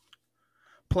stupid.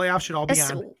 Playoffs should all be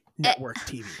on network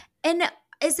TV. And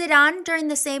is it on during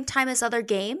the same time as other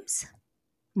games?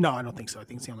 No, I don't think so. I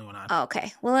think it's the only one on. Oh,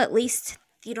 okay. Well, at least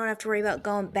you don't have to worry about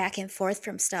going back and forth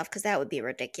from stuff because that would be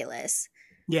ridiculous.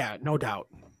 Yeah, no doubt.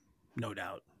 No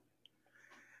doubt.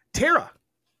 Tara,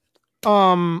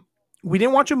 we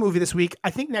didn't watch a movie this week. I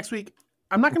think next week,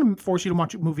 I'm not going to force you to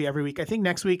watch a movie every week. I think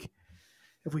next week,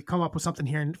 if we come up with something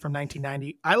here from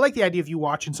 1990, I like the idea of you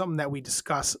watching something that we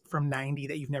discuss from 90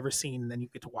 that you've never seen, and then you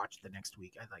get to watch it the next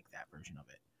week. I like that version of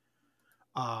it.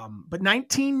 But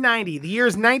 1990, the year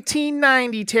is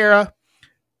 1990, Tara.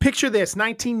 Picture this,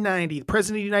 1990. The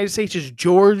president of the United States is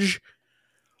George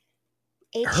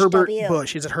Herbert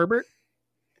Bush. Is it Herbert?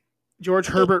 George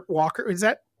Herbert Walker? Is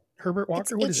that Herbert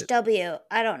Walker? What is it? HW.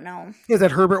 I don't know. Is that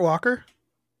Herbert Walker?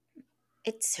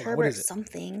 It's Herbert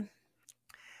something.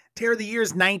 Tara, the year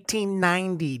is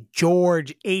 1990.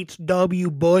 George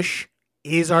H.W. Bush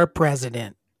is our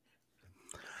president.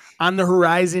 On the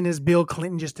horizon is Bill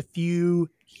Clinton, just a few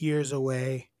years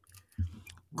away.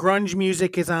 Grunge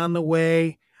music is on the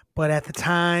way, but at the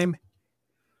time,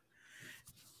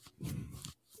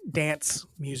 dance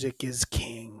music is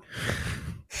king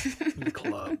in the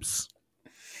clubs.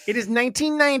 It is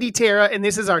 1990, Tara, and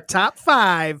this is our top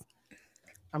 5.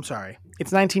 I'm sorry.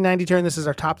 It's 1990, Tara, and this is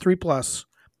our top 3 plus,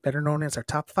 better known as our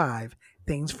top 5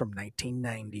 things from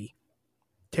 1990.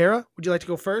 Tara, would you like to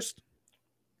go first?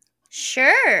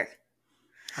 Sure.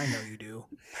 I know you do.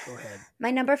 Go ahead. My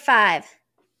number 5.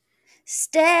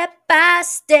 Step by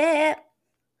step.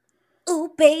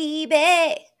 Ooh,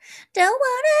 baby. Don't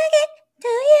wanna get to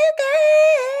you,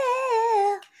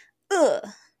 girl.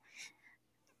 Ugh.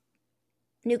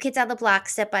 New Kids on the Block,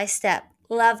 Step by Step.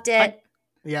 Loved it.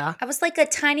 Yeah. I was like a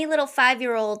tiny little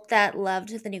 5-year-old that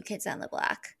loved the New Kids on the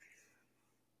Block.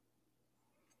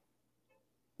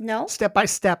 No? Step by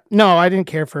Step. No, I didn't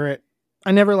care for it.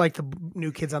 I never liked the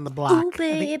New Kids on the Block. Ooh,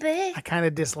 baby. I kind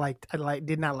of disliked.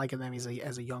 Did not like them as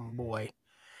a young boy.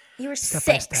 You were Step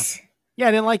 6. by Step. Yeah,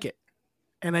 I didn't like it,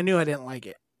 and I knew I didn't like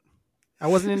it. I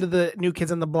wasn't into the New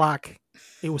Kids on the Block.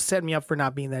 It was setting me up for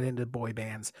not being that into boy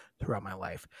bands throughout my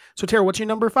life. So, Tara, what's your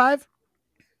number 5?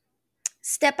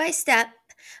 Step by Step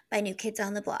by New Kids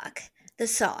on the Block. The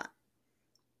song,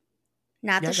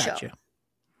 not the show. You.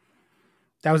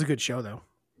 That was a good show, though.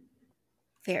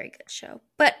 Very good show,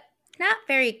 but not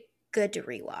very good to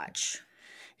rewatch.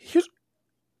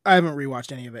 I haven't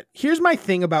rewatched any of it. Here's my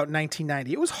thing about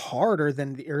 1990. It was harder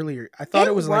than the earlier. I thought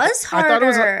it was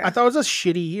harder. I thought it was a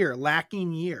shitty year,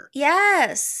 lacking year.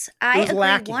 Yes, I agree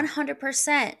lacking.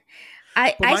 100%.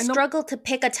 I struggled to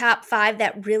pick a top 5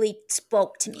 that really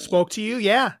spoke to me. Spoke to you?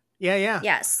 Yeah.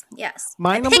 Yes.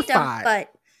 My number 5.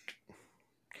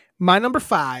 My number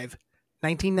 5,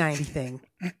 1990 thing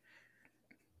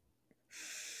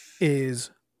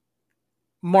is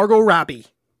Margot Robbie.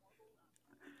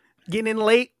 Getting in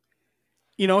late.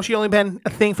 You know, she only been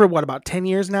a thing for what, about 10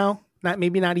 years now?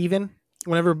 Maybe not even.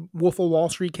 Whenever Wolf of Wall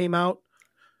Street came out.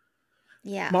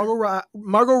 Yeah.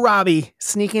 Margot Robbie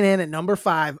sneaking in at number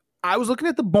 5. I was looking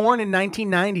at the Born in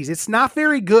 1990s. It's not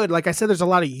very good. Like I said, there's a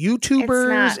lot of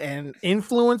YouTubers and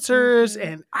influencers,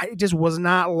 and I just was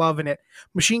not loving it.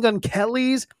 Machine Gun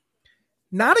Kelly's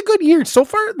not a good year. So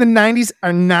far, the 90s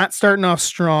are not starting off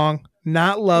strong.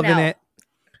 Not loving it.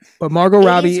 But Margot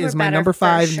Robbie is my number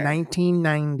 5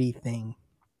 1990 thing.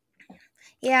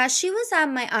 Yeah, she was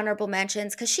on my honorable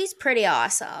mentions because she's pretty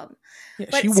awesome. Yeah,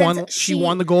 but she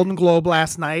won the Golden Globe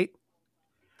last night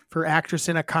for actress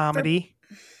in a comedy.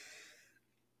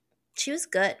 She was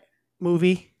good.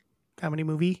 Comedy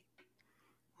movie.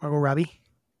 Margot Robbie.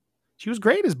 She was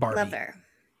great as Barbie. Love her.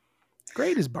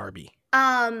 Great as Barbie.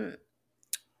 The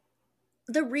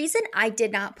reason I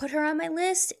did not put her on my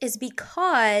list is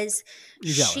because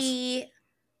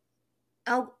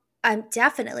I'm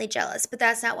definitely jealous, but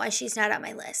that's not why she's not on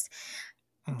my list.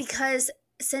 Because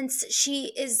since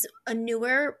she is a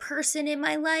newer person in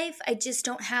my life, I just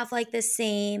don't have like the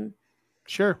same.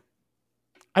 Sure.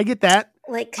 I get that.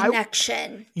 Like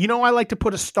connection. I like to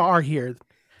put a star here.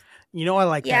 I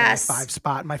like that in my 5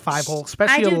 spot, my 5 hole,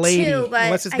 especially a lady, too,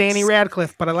 unless it's Danny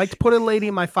Radcliffe, but I like to put a lady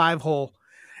in my 5 hole.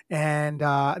 And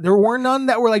there were none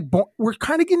that were like, we're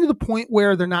kind of getting to the point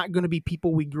where they're not going to be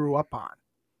people we grew up on.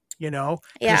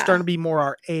 They're starting to be more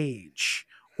our age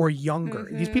or younger.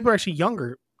 Mm-hmm. These people are actually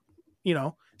younger,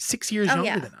 6 years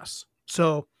younger than us.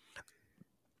 So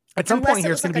at some point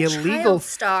here, it's going to be illegal.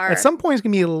 At some point, it's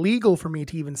going to be illegal for me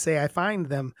to even say I find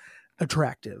them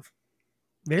attractive.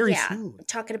 Very soon.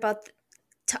 Talking about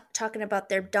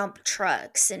their dump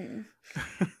trucks and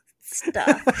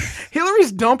stuff.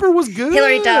 Hillary's dumper was good.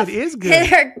 Hillary Duff is good.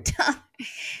 Hillary Duff.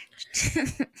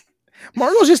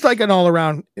 Margot's just like an all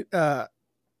around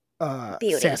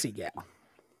sassy gal.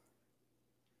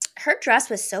 Her dress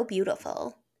was so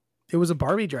beautiful. It was a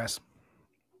Barbie dress.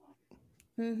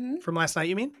 Mm-hmm. From last night,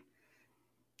 you mean?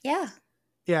 Yeah.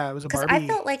 Yeah, it was a Barbie. I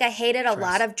felt like I hated a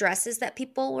lot of dresses that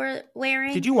people were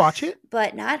wearing. Did you watch it?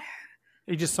 But not her.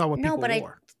 You just saw what people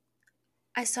wore.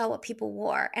 I saw what people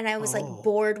wore, and I was like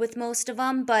bored with most of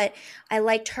them, but I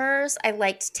liked hers. I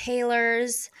liked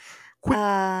Taylor's.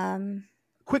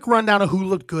 Quick rundown of who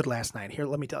looked good last night. Here,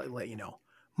 let you know.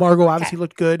 Margot obviously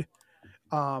looked good.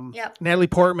 Natalie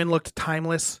Portman looked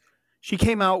timeless. She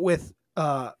came out with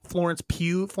Florence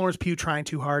Pugh. Florence Pugh trying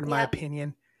too hard, in my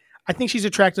opinion. I think she's an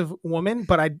attractive woman,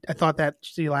 but I thought that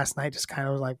she last night just kind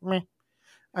of was like, meh.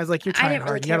 I was like, you're trying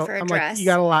hard. Really care for her dress. Like, you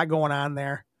got a lot going on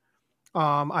there.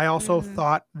 I also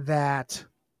thought that,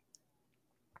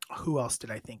 who else did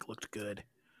I think looked good?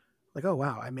 Like, oh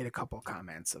wow, I made a couple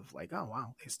comments of like, oh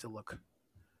wow, they still look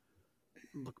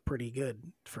pretty good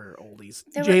for oldies.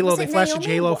 J-Lo, they flashed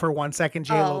J-Lo for 1 second.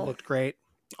 J-Lo looked great.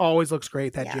 Always looks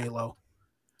great, that J-Lo.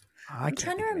 I'm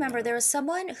trying to remember. There was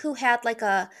someone who had like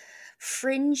a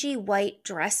fringy white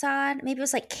dress on. Maybe it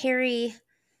was like Carrie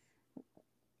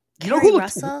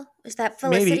Russell? Is that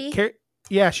Felicity? Maybe.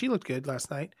 Yeah, she looked good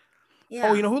last night. Yeah.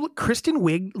 Oh, you know who looked? Kristen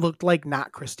Wiig looked like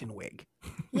not Kristen Wiig.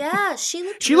 Yeah, she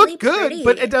looked she really looked good, pretty.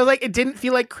 But it didn't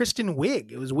feel like Kristen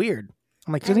Wiig. It was weird.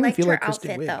 I'm like, she didn't even feel like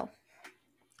Kristen Wiig. Though.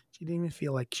 She didn't even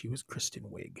feel like she was Kristen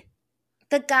Wiig.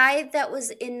 The guy that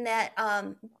was in that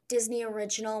Disney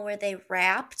original where they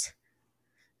rapped,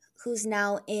 who's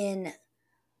now in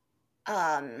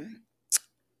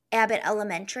Abbott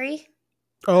Elementary.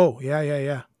 Oh,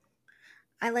 yeah.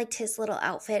 I liked his little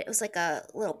outfit. It was like a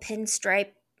little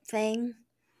pinstripe thing.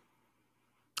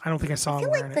 I don't think I saw him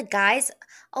wearing it.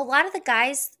 A lot of the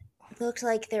guys looked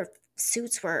like their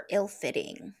suits were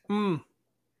ill-fitting.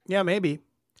 Yeah, maybe.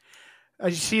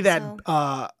 I see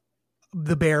that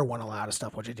The Bear won a lot of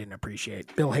stuff, which I didn't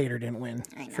appreciate. Bill Hader didn't win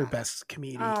for best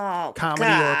comedy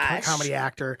or comedy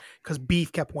actor because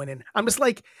Beef kept winning. I'm just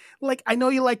like I know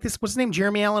you like this. What's his name?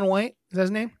 Jeremy Allen White? Is that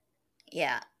his name?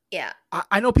 Yeah.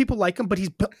 I know people like him, but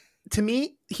to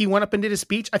me, he went up and did his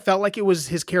speech. I felt like it was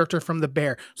his character from The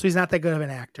Bear, so he's not that good of an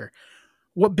actor.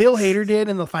 What Bill Hader did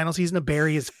in the final season of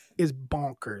Barry is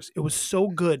bonkers. It was so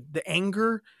good. The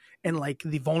anger and like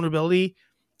the vulnerability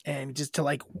and just to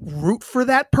like root for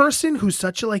that person who's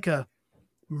such a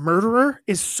murderer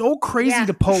is so crazy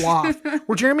to pull off.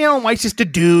 Where Jeremy Allen White's just a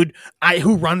dude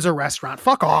who runs a restaurant.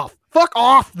 Fuck off.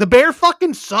 The Bear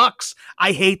fucking sucks.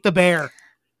 I hate The Bear.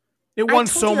 It won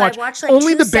so much.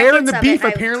 Only The Bear and the Beef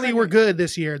apparently were good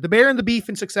this year. The Bear and the Beef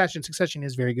and Succession. Succession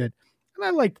is very good. And I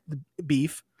like the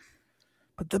Beef.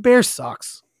 But The Bear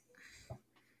sucks.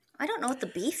 I don't know what the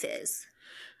beef is.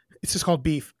 It's just called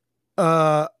Beef.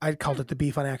 I called it The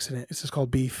Beef on accident. It's just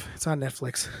called Beef. It's on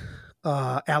Netflix.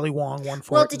 Ali Wong won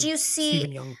for it. Well, did you see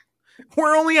Stephen Young?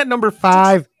 We're only at number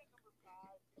 5.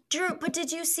 Drew? But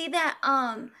did you see that?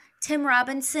 Tim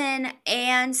Robinson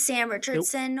and Sam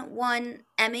Richardson won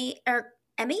Emmy.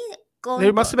 Golden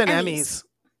There must have been Emmys. Emmys.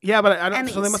 Yeah, but I don't.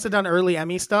 So they Emmys. must have done early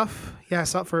Emmy stuff. Yeah, I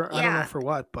saw it for. I don't know Yeah. for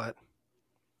what, but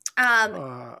Um,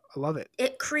 I love it.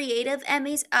 creative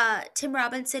Emmys. Tim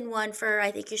Robinson won for I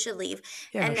Think You Should Leave,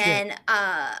 Yeah, and no shit.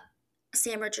 then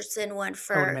Sam Richardson won I would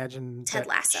for imagine Ted that-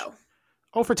 Lasso.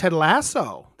 Oh, for Ted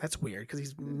Lasso. That's weird because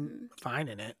he's Mhm. fine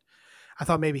in it. I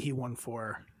thought maybe he won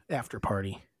for After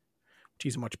Party, which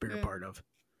he's a much bigger part of.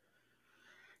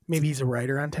 Maybe he's a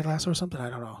writer on Ted Lasso or something. I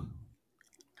don't know.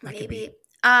 That could Maybe. be.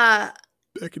 That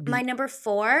could be. My number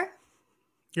 4.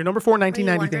 Your number 4, Are you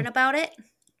 1990 wondering thing. about it?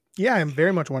 Yeah, I'm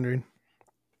very much wondering.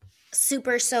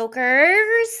 Super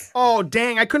Soakers. Oh,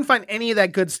 dang. I couldn't find any of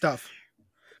that good stuff.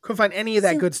 Couldn't find any of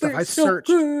that good stuff. I searched.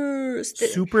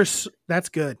 That's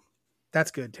good.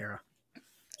 That's good, Tara.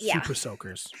 Yeah. Super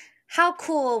Soakers. How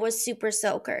cool was Super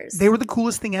Soakers? They were the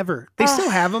coolest thing ever. They still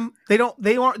have them. They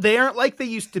aren't like they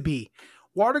used to be.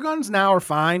 Water guns now are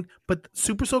fine, but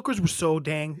Super Soakers were so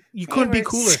dang. You They couldn't be were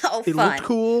cooler. so They fun. looked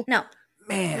cool. No,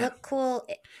 Man. look cool.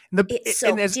 It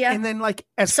soaked ya. and then like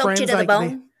as Soaked friends you to the like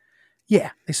bone.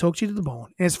 they soaked you to the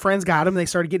bone. And as friends got them, they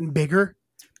started getting bigger.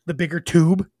 The bigger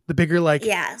tube, the bigger like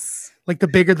Yes. like the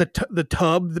bigger the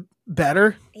tub, the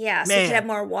better. Yeah, so you Man. could have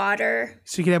more water.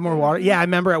 So you could have more water. Yeah, I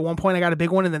remember at one point I got a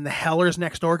big one, and then the Hellers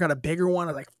next door got a bigger one.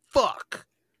 I was like, "Fuck,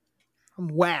 I'm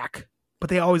whack." But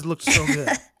they always looked so good.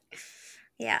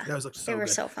 Yeah. They always looked so They were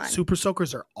good. so fun. Super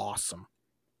Soakers are awesome.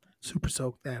 Super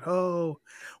Soak that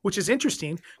which is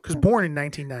interesting because born in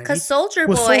 1990 Because Soldier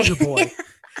was Boy. Soldier Boy.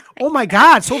 Oh my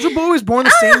God, Soldier Boy was born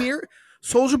the same year.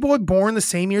 Soldier Boy born the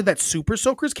same year that Super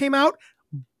Soakers came out.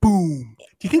 Boom. Do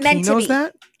you think he Meant to knows be.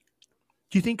 that?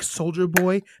 Do you think Soldier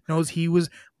Boy knows he was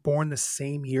born the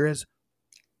same year as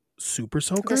Super the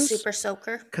Soakers? Super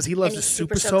Soaker. Because he loves and to he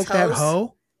super super soak soaks that hoes.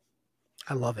 hoe.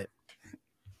 I love it.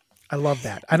 I love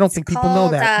that. I don't It's think people know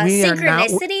called, that. We are not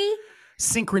Synchronicity.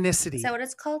 synchronicity. Is that what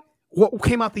it's called? What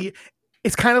came out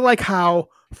it's kind of like how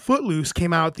Footloose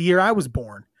came out the year I was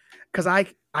born. Because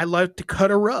I love to cut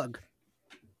a rug.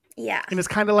 Yeah. And it's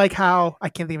kind of like how I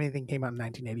can't think of anything came out in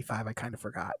 1985. I kind of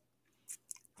forgot.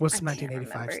 What's I can't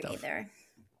 1985 remember stuff? either.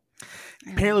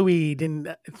 Apparently we didn't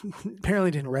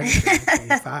register in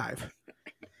 1985.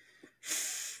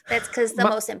 That's because the My-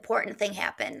 most important thing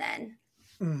happened then.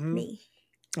 Mhm. Me.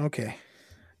 Okay.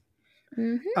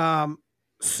 Mm-hmm.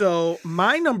 So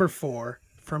my number 4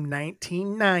 from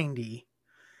 1990.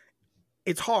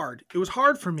 It's hard. It was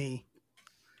hard for me,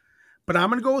 but I'm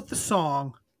gonna go with the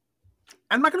song.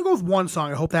 I'm not gonna go with one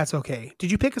song. I hope that's okay.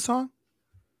 Did you pick a song?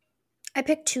 I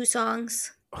picked 2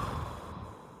 songs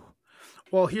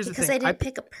Well, here's because the I thing. didn't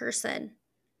pick a person.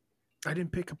 I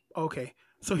didn't pick. Okay,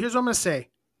 so here's what I'm gonna say.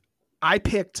 I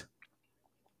picked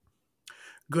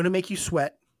 "Gonna Make You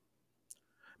Sweat,"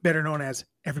 better known as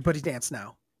 "Everybody Dance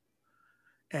Now,"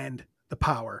 and "The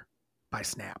Power" by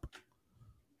Snap.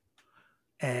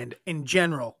 And in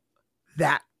general,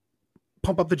 that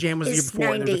Pump Up the Jam was the year It's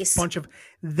before. There was 90s. a bunch of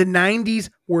the 90s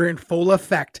were in full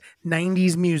effect.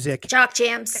 90s music. Jock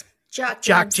jams. Jock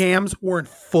Jock jams. jams were in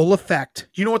full effect.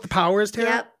 Do you know what the power is, Tara?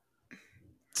 Yep.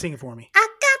 Sing it for me. I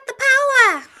got the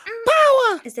power.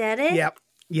 Power. Is that it? Yep.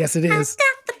 Yes, it I is.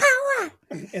 got the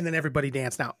power. And then everybody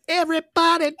dance now.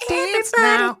 Everybody dance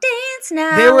Everybody now. dance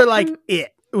now. They were like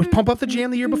it. It was Pump Up the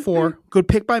Jam the year before. Mm-hmm. Good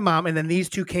pick by Mom. And then these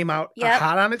two came out Yep.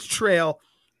 hot on its trail.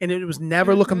 And it was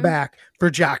never looking Mhm. back for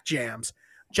Jock Jams.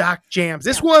 Jock Jams.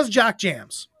 This was Jock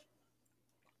Jams.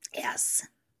 Yes.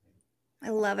 I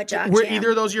love a jock Were jam.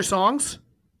 either of those your songs?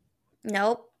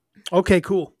 Nope. Okay,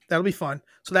 cool. That'll be fun.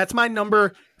 So that's my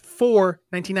number 4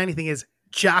 1990 thing is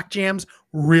Jock Jams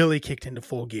really kicked into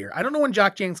full gear. I don't know when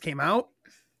Jock Jams came out.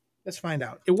 Let's find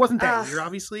out. It wasn't that Ugh. year,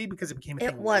 obviously, because it became a thing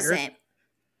It wasn't.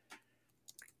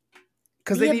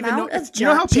 Because The they didn't even know. amount of You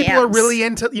know how Jock people are Jams. really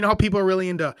into. You know how people are really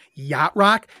into yacht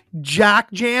rock.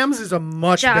 Jock Jams is a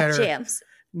much Jock better, jams.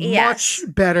 Yes.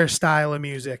 much better style of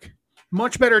music.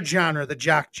 Much better genre. The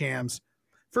Jock Jams.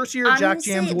 First year of Jock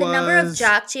Honestly, Jams the was number of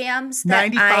jock jams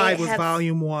that 95 I was have,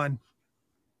 volume 1.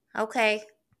 Okay.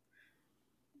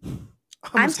 I'm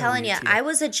I'm just gonna telling read you, it to I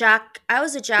was a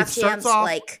jock It starts jams off-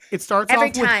 like It starts every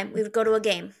off with time we would go to a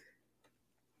game.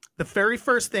 the very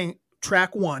first thing,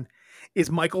 track 1, is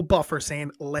Michael Buffer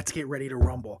saying, "Let's get ready to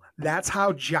rumble." That's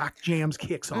how Jock Jams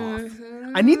kicks off.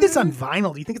 Mhm. I need this on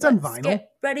vinyl. Do you think it's on Let's vinyl? get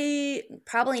ready.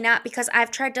 Probably not because I've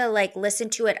tried to like listen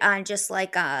to it on just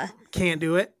like Can't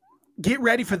do it. Get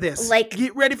ready for this. Like-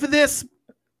 Get ready for this.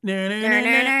 And then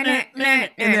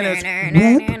it's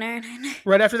whoop.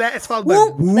 Right after that, it's followed by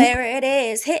Whoop, whoop. there it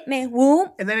is. Hit me.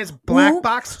 Whoop. And then it's Black Whoop.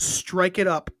 Box, Strike It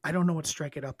Up. I don't know what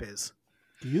Strike It Up is.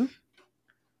 Do you?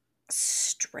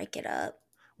 Strike it up.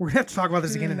 We're going to have to talk about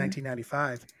this again in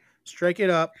 1995. Strike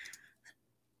It Up.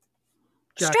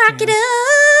 Jock Strike it jams.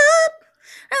 up.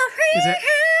 Is it?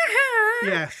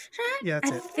 Yeah. Yeah,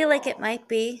 that's I it. feel like it might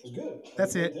be.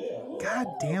 That's it. God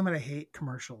damn it, I hate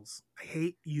commercials. I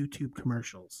hate YouTube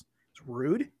commercials. It's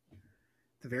rude. At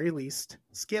the very least.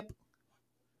 Skip.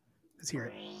 Let's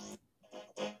hear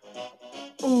it.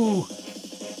 Ooh.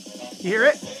 You hear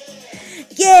it?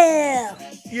 Yeah.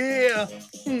 Yeah.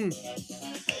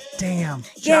 Damn.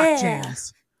 Jock Yeah.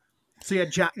 jams. So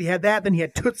you had that, then you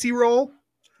had Tootsie Roll.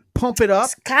 Pump It Up.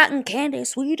 It's cotton candy,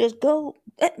 sweet as gold.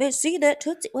 Let me see that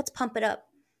Tootsie. What's Pump It Up?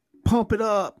 Pump It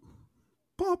Up.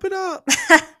 Pump It Up.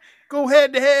 Go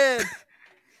head to head.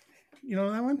 You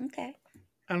know that one? Okay.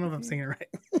 I don't know if I'm singing it right.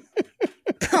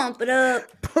 Pump it up.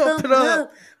 Pump it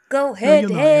up. Go head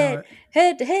you'll to know it, you'll know head. it.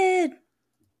 Head to head.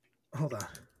 Hold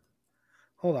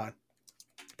on.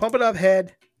 Pump It Up,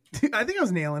 head. I think I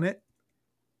was nailing it.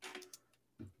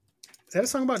 Is that a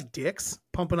song about dicks?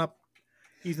 Pumping up,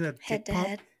 using a Head dick to pump,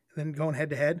 head. and then going head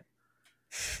to head.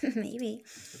 Maybe.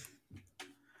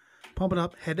 Pump it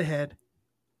up, head to head.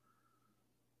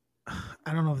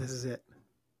 I don't know if this is it.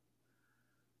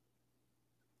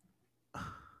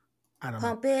 I don't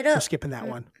Pump know. it We're up. skipping that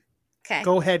one. Okay.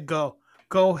 Go head, go.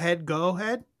 Go head, go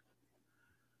head.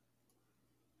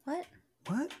 What?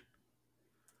 What?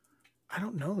 I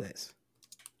don't know this.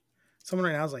 Someone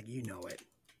right now is like, you know it.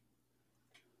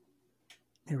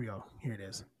 Here we go. Here it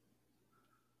is.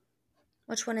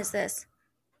 Which one is this?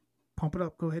 Pump it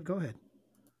up. Go ahead. Go ahead.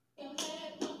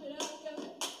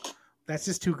 That's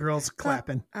just two girls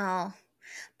clapping. Oh.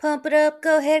 Pump it up.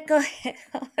 Go ahead. Go ahead.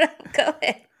 Pump it up, go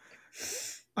ahead.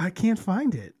 I can't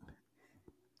find it.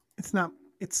 It's not.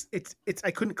 It's.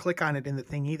 I couldn't click on it in the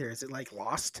thing either. Is it like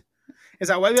lost? Is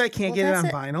that why I can't Well, get it on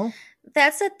that's vinyl?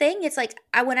 That's the thing. It's like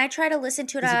when I try to listen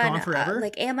to it Is it on gone forever?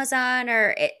 like Amazon,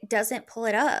 or it doesn't pull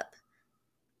it up.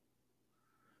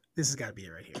 This has got to be it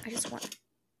right here. I just want.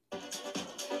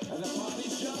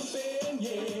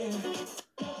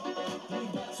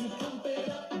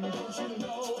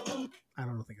 I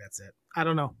don't think that's it. I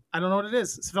don't know. I don't know what it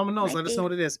is. If someone knows, Might let us be. know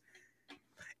what it is.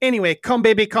 Anyway, come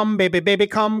baby, baby,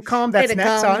 come. That's Baby,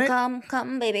 next come, on it.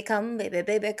 come, baby, come,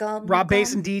 baby, come. Rob come.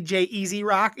 Bass and DJ Easy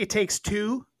Rock. It Takes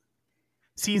Two.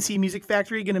 CNC Music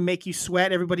Factory, Gonna Make You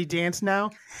Sweat. Everybody Dance Now.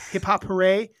 Hip Hop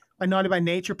Hooray. By Naughty by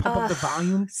Nature. Pump Up the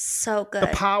Volume. So good. The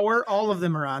Power. All of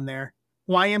them are on there.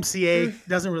 YMCA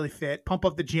doesn't really fit. Pump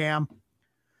Up the Jam.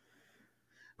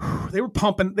 They were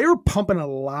pumping a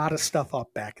lot of stuff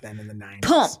up back then in the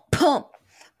 90s. Pump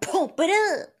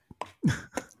it up.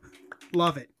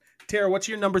 Love it. Tara, what's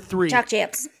your number 3? Jock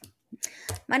jams.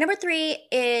 My number 3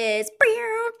 is.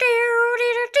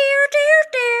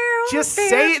 Just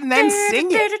say it and then sing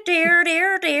it.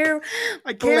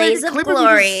 I can't Blaze make a of clip of you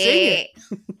just sing Glory. it.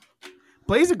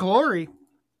 Blaze of Glory.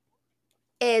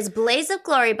 Is Blaze of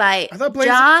Glory by I thought Blaze-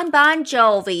 John Bon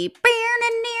Jovi.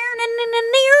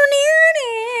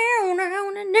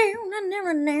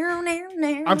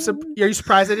 Are you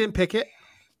surprised I didn't pick it?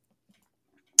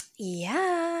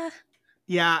 Yeah.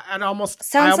 Yeah, I almost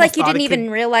Sounds like you thought didn't it could-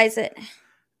 even realize it.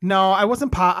 No, I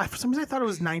wasn't. For some reason, I thought it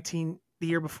was 19 the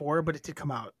year before, but it did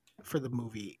come out for the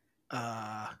movie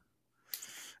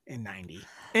in 90.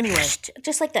 Anyway,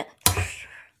 Just like the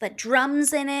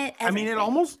drums in it. I mean, it everything.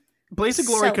 almost Blaze of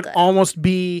Glory So could good. almost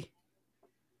be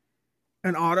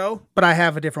an auto, but I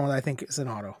have a different one that I think is an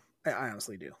auto. I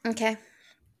honestly do, Okay.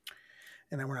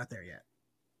 and then we're not there yet.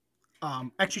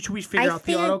 Actually, should we figure out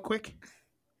the think- auto quick?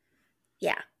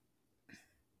 Yeah.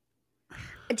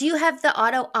 Do you have the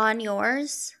auto on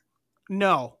yours?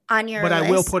 No, On your but list?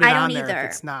 I will put it I on don't there either. if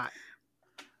it's not.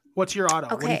 What's your auto?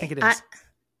 Okay. What do you think it is?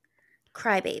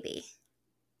 Crybaby.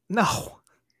 No.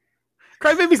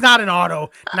 Crybaby's not an auto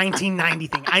 1990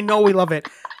 thing. I know we love it.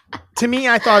 To me,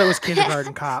 I thought it was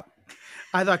Kindergarten Cop.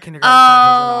 I thought Kindergarten Cop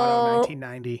was an auto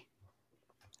 1990.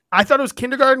 I thought it was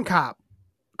Kindergarten Cop.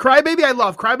 Crybaby, I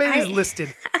love. Crybaby is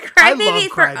listed. I love Crybaby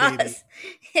for Crybaby. us.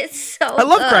 It's so I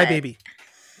love good. Crybaby.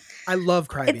 I love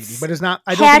Crybaby, It's but it's not.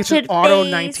 I don't think it's an Hatchet auto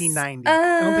Face. 1990.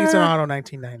 I don't think it's an auto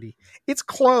 1990. It's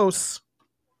close.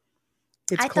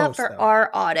 It's I close, thought for though. our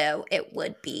auto, it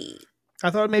would be I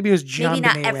thought maybe it was John maybe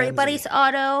not Benet everybody's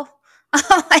Ramsey. auto.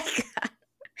 Oh my god.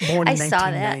 Born in I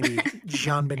saw that. 1990.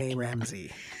 Jean Benet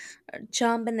Ramsey.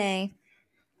 John Benet.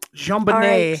 Jean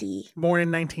Benet, R.I.P. born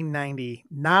in 1990.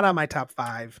 Not on my top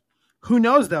 5. Who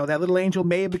knows, though? That little angel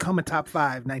may have become a top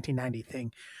 5 1990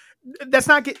 thing. Let's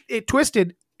not get it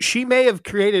twisted. She may have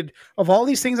created, of all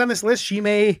these things on this list, she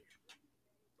may,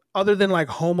 other than like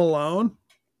Home Alone,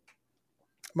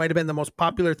 might have been the most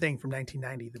popular thing from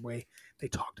 1990, the way they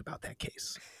talked about that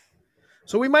case.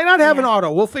 So we might not have an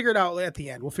auto. We'll figure it out at the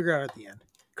end.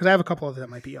 Because I have a couple of that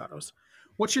might be autos.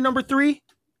 What's your number 3?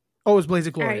 Oh, it was Blaze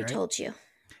of Glory, I already told you.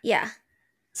 Yeah.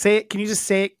 Say it. Can you just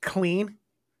say it clean?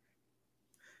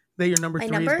 That your number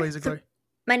 3 is Blaze of Glory?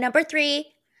 My number 3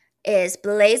 is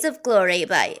Blaze of Glory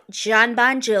by John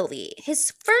Bon Jovi.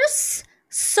 His first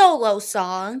solo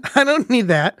song. I don't need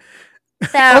that.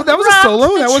 That was a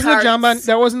solo? That wasn't a John Bon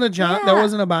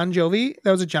Jovi?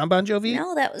 That was a John Bon Jovi?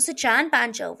 No, that was a John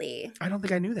Bon Jovi. I don't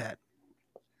think I knew that.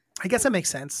 I guess that makes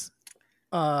sense.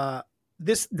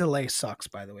 This delay sucks,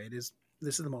 by the way. This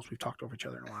is the most we've talked over each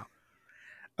other in a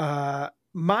while.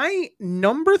 My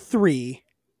number 3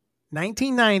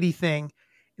 1990 thing,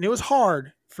 and it was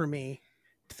hard for me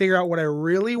to figure out what I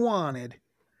really wanted.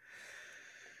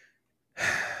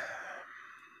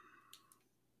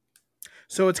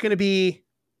 So it's going to be,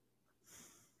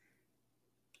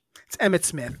 it's Emmitt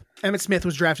Smith. Emmitt Smith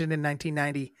was drafted in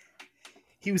 1990.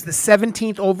 He was the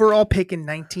 17th overall pick in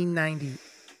 1990.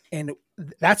 And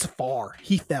that's far.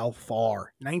 He fell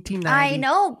far. 1990. I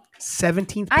know.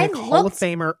 17th pick, Hall of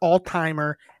Famer,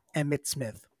 all-timer, Emmitt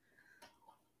Smith.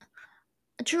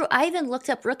 Drew, I even looked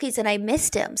up rookies and I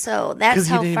missed him. So that's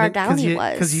how far down he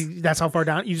was. Because that's how far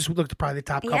down. You just looked at probably the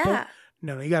top couple. Yeah.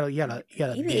 No, you gotta.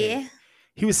 Maybe.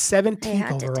 He was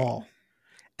 17th overall.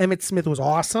 Emmitt Smith was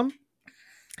awesome.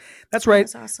 That's right.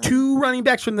 That was awesome. 2 running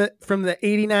backs from the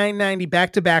 89-90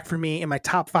 back to back for me in my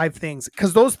top 5 things,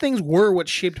 because those things were what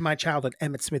shaped my childhood.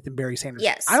 Emmitt Smith and Barry Sanders.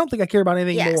 Yes. I don't think I care about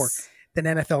anything more than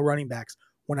NFL running backs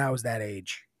when I was that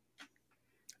age.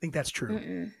 I think that's true.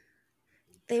 Mm-mm.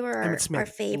 They were Emmitt Smith our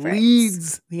favorites.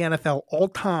 leads the NFL all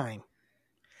time.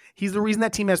 He's the reason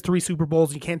that team has 3 Super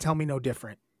Bowls. You can't tell me no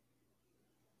different.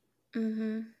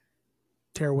 Mm-hmm.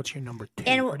 Tara, what's your number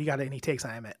 2? Or do you got any takes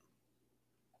on Emmitt?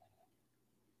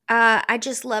 I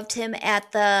just loved him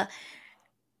at the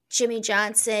Jimmy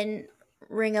Johnson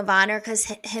Ring of Honor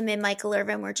because him and Michael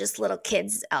Irvin were just little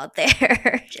kids out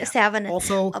there just having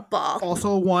a ball.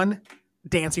 Also won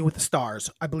Dancing with the Stars.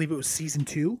 I believe it was season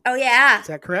 2. Oh, yeah. Is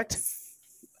that correct?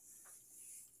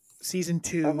 Season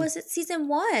 2. Or was it season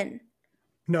 1?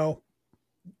 No.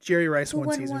 Jerry Rice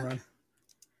won season 1.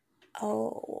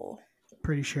 Oh.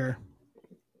 Pretty sure.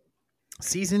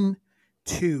 Season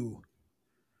 2.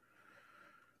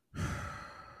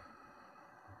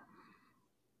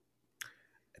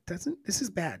 This is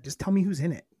bad. Just tell me who's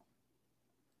in it.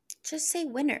 Just say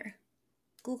winner.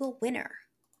 Google winner.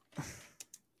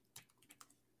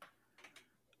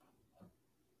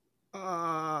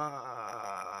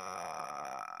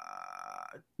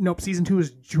 Nope. Season 2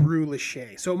 is Drew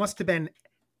Lachey. So it must have been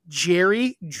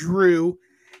Jerry, Drew,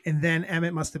 and then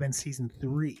Emmitt must have been season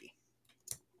 3.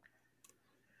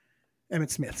 Emmitt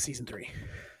Smith, season 3.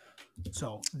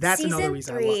 So that's season another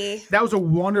reason 3. I love. That was a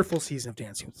wonderful season of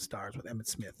Dancing with the Stars with Emmitt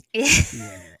Smith.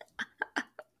 Yeah.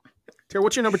 Tara,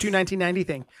 what's your number 2 1990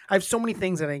 thing? I have so many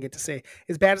things that I didn't get to say.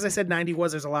 As bad as I said 90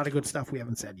 was, there's a lot of good stuff we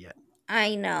haven't said yet.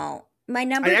 I know. My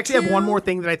number 2. I actually have one more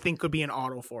thing that I think could be an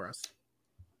auto for us.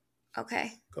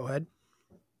 Okay. Go ahead.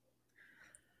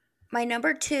 My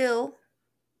number 2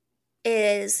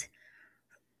 is,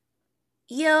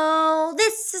 yo,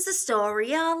 this is a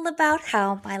story all about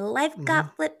how my life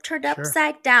got flipped, turned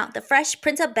upside down. The Fresh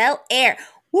Prince of Bel-Air.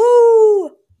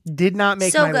 Woo! Did not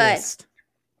make my list.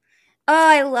 Oh,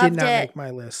 I loved it. Did not make my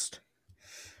list.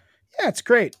 Yeah, it's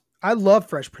great. I love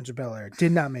Fresh Prince of Bel-Air.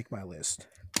 Did not make my list.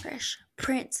 Fresh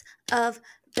Prince of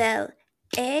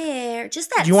Bel-Air. Just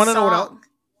that song. Do you want to know what else?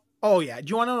 Oh, yeah. Do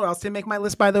you want to know what else didn't make my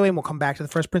list, by the way? And we'll come back to the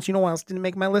Fresh Prince. You know what else didn't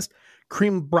make my list?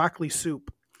 Cream broccoli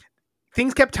soup.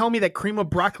 Things kept telling me that cream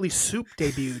of broccoli soup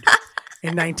debuted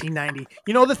in 1990.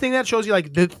 You know the thing that shows you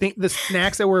like the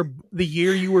snacks that were the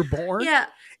year you were born? Yeah.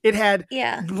 It had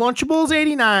Lunchables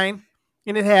 89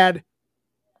 and it had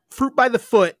Fruit by the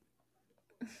Foot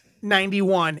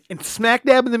 91, and smack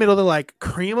dab in the middle they're like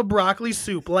cream of broccoli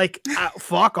soup. Like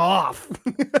fuck off.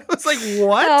 I was like,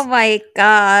 what? Oh my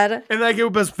God. And like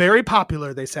it was very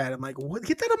popular, they said. I'm like, what?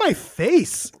 Get that out of my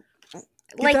face.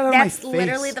 Like that's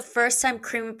literally the first time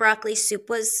cream of broccoli soup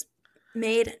was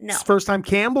made? No. It's the first time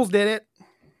Campbell's did it.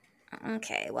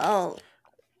 Okay, well,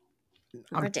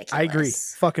 ridiculous. I agree.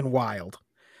 Fucking wild.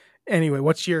 Anyway,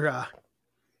 what's your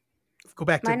go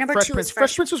back to my number Fresh 2 Prince. is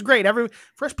Fresh Prince was great.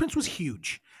 Fresh Prince was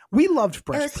huge. We loved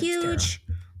Fresh Prince. It was huge.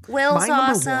 Tara. Will's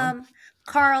awesome.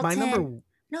 Carlton. My number.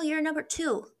 No, you're number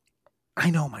 2. I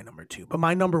know my number 2, but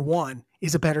my number 1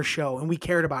 is a better show, and we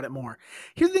cared about it more.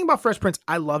 Here's the thing about Fresh Prince.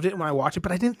 I loved it when I watched it,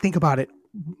 but I didn't think about it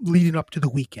leading up to the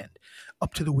weekend,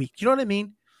 up to the week. You know what I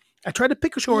mean? I tried to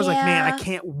pick a show where I was like, man, I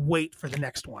can't wait for the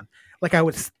next one. Like I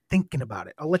was thinking about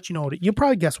it. I'll let you know. You'll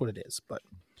probably guess what it is. But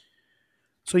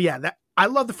so yeah, I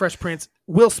love the Fresh Prince.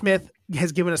 Will Smith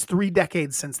has given us 3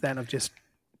 decades since then of just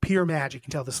pure magic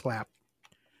until the slap.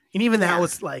 And even that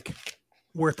was like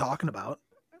worth talking about.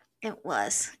 It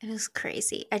was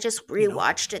crazy. I just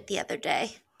rewatched it the other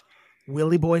day.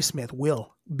 Willie Boy Smith,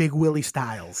 Big Willie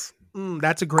Styles.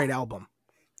 That's a great album.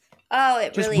 Oh,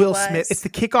 it just really Will was. Smith. It's the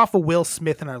kickoff of Will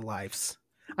Smith in our lives.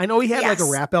 I know he had like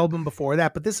a rap album before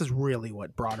that, but this is really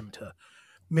what brought him to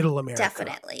Middle America.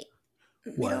 Definitely.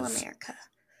 Middle America.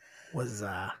 Was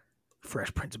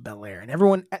Fresh Prince of Bel-Air. And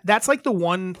everyone, that's like the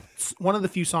one of the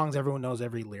few songs everyone knows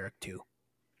every lyric to.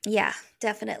 Yeah,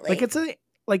 definitely.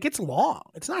 It's long.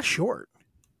 It's not short.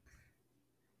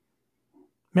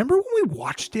 Remember when we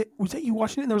watched it? Was that you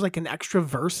watching it and there was like an extra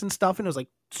verse and stuff and it was like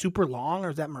super long, or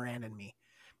is that Miranda and me?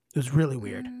 It was really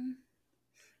weird.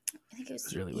 I think it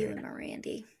was really you weird. and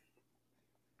Mirandy.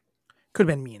 Could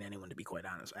have been me and anyone, to be quite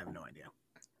honest. I have no idea.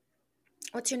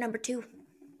 What's your number 2?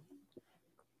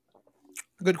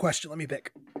 Good question. Let me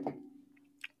pick.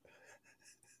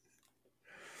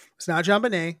 It's not Jean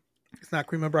Benet. It's not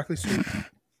cream of broccoli soup.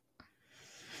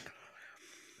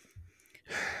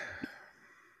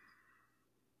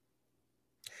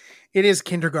 It is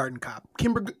Kindergarten Cop.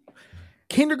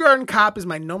 Kindergarten Cop is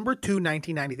my number 2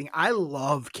 1990 thing. I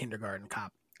love Kindergarten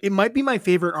Cop. It might be my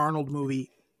favorite Arnold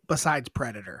movie besides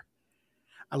Predator.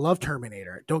 I love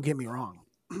Terminator. Don't get me wrong.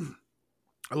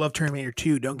 I love Terminator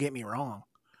 2. Don't get me wrong.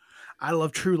 I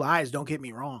love True Lies. Don't get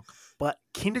me wrong. But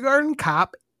Kindergarten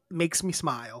Cop makes me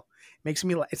smile. Makes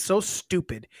me it's so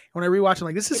stupid. When I rewatch it, I'm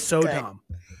like, this is so dumb.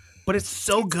 But it's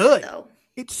so good.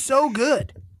 It's so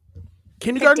good.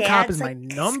 Kindergarten Cop is my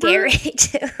number 2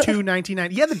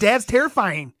 1990. Yeah, the dad's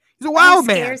terrifying. He's a wild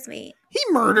man. He scares me. He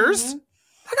murders. Mm-hmm.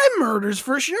 That guy murders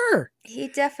for sure. He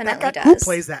definitely does. Who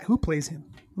plays that? Who plays him?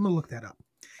 I'm going to look that up.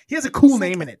 He has a cool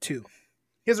name in it, too.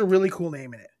 He has a really cool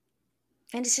name in it.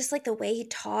 And it's just like the way he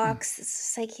talks. It's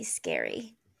just like he's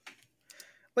scary.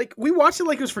 Like, we watched it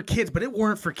like it was for kids, but it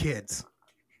weren't for kids.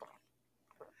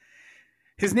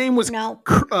 His name was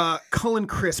Cullen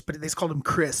Crisp, but they just called him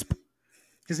Crisp.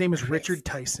 His name is Richard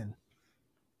Tyson.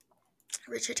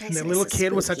 Richard Tyson. And the little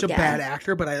kid was such a bad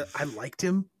actor, but I liked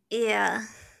him. Yeah.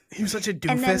 He was such a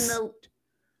doofus.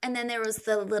 And then there was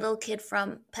the little kid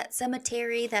from Pet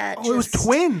Sematary that it was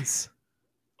twins.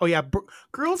 Oh, yeah.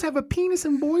 Girls have a penis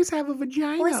and boys have a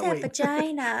vagina. Boys have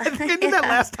vagina. I did that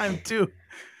last time, too.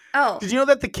 Oh. Did you know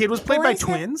that the kid was played by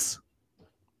twins?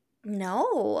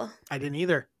 No. I didn't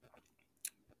either.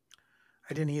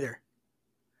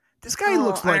 This guy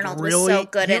looks like Arnold really was so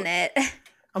good in it.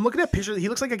 I'm looking at pictures. He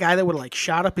looks like a guy that would have like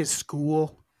shot up his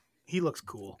school. He looks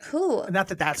cool. Who? Not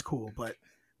that that's cool, but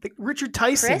Richard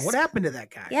Tyson. Crisp? What happened to that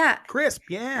guy? Yeah. Crisp.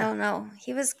 Yeah. I don't know.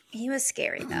 He was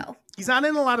scary though. He's not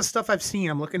in a lot of stuff I've seen.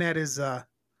 I'm looking at his.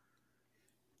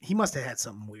 He must have had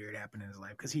something weird happen in his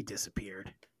life because he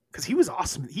disappeared. Because he was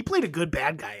awesome. He played a good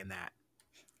bad guy in that.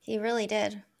 He really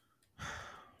did.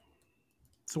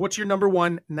 So what's your number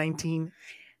 1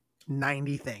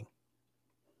 1990 thing?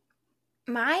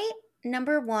 My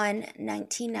number 1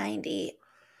 1990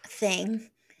 thing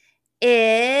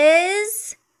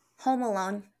is Home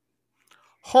Alone.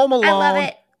 Home Alone. I love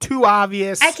it. Too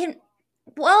obvious.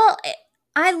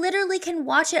 I literally can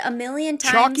watch it a million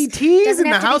times. Chalky T's in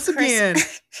the house again.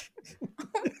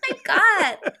 Oh my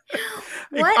God.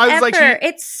 Whatever.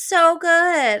 It's so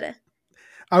good.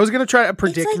 I was going to try to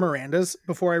predict Miranda's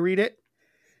before I read it.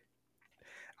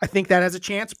 I think that has a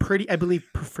chance. I believe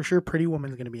for sure Pretty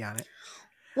Woman's going to be on it.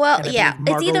 Well, yeah.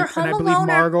 It's either Home Alone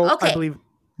or... I believe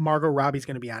Margot Robbie's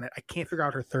going to be on it. I can't figure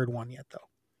out her third one yet, though.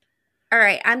 All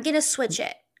right. I'm going to switch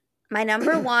it. My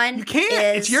number 1 You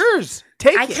can't. It's yours.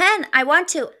 Take it. I can. I want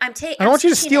to. I don't want you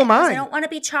to steal mine. I don't want to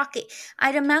be chalky.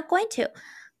 I'm not going to.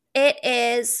 It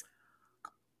is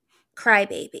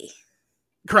Crybaby.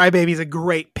 Crybaby's a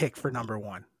great pick for number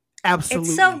 1. Absolutely.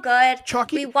 It's so good.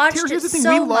 Chalky. We watched it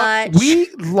so much. We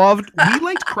liked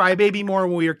Crybaby more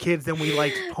when we were kids than we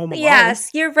liked Home Alone.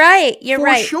 Yes, you're right. You're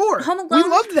right. For sure. Home Alone. We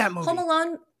loved that movie. Home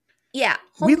Alone. Yeah.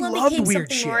 Home Alone became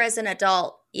something more as an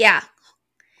adult. Yeah.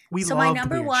 So my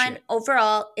number 1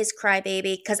 overall is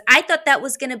Crybaby because I thought that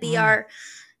was going to be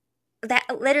that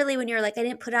literally when you're like, I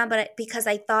didn't put it on, but because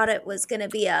I thought it was going to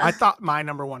be I thought my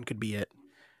number 1 could be it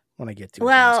when I get to it.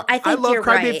 Well, I think you're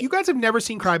right. If you guys have never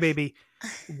seen Crybaby,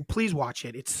 please watch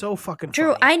it. It's so fucking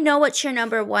Drew, funny. I know what your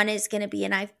number 1 is going to be,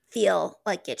 and I feel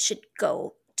like it should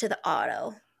go to the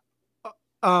auto.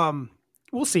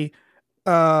 We'll see.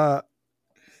 Yeah.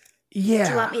 Do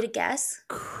you want me to guess?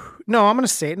 No, I'm gonna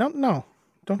say it. No.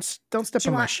 Don't step Do you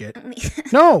on my want shit. me-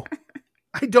 No,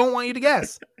 I don't want you to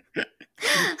guess.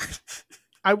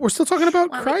 We're still talking about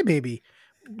Want me- Crybaby.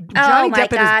 Oh Johnny my Depp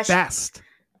at gosh. his best.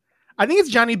 I think it's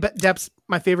Johnny Depp's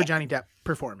my favorite Johnny Depp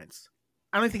performance.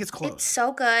 I don't think it's close. It's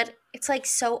so good. It's like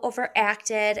so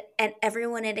overacted, and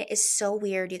everyone in it is so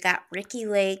weird. You got Ricky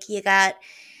Lake, you got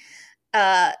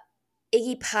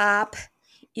Iggy Pop,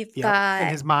 you've got and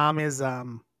his mom is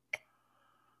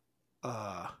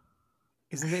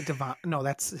isn't it Divine? No,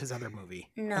 that's his other movie.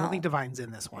 No. I don't think Divine's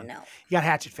in this one. No. You got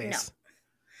Hatchet Face.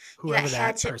 You Whoever got that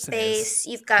Hatchet person Face. is.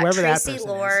 You've got Whoever that Tracy person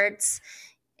is. Lords.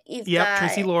 You've got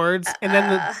Tracy Lords, and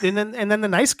then the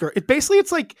nice girl.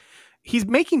 It's like he's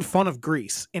making fun of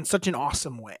Grease in such an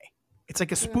awesome way. It's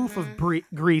like a spoof of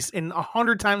Grease and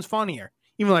 100 times funnier.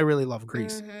 Even though I really love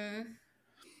Grease,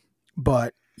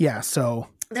 but yeah. So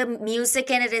the music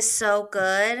in it is so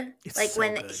good. It's like so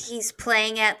when good. he's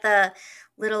playing at the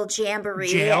little jamboree,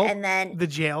 jail, and then the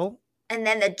jail. And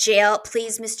then the jail,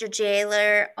 please, Mr.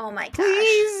 Jailer. Oh my gosh.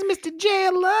 Please, Mr.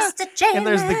 Jailer. Mr. Jailer. And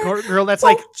there's the girl that's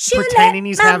won't like you pretending let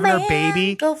he's my having her man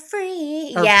baby. Go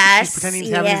free. Or Yes. She's pretending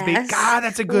he's having his baby. God,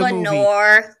 that's a good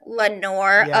Lenore.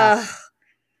 Yeah.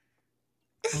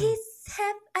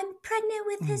 I'm pregnant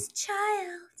with his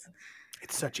child.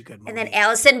 It's such a good movie. And then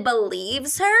Allison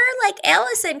believes her. Like,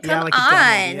 Allison, come like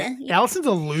on. Allison's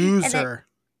a loser.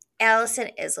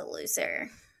 Allison is a loser.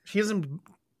 She isn't.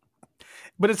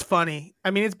 But it's funny. I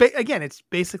mean, it's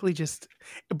basically just.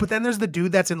 But then there's the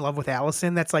dude that's in love with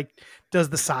Allison. That's like does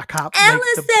the sock hop.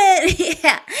 Allison,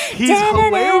 yeah, he's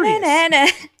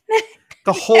hilarious.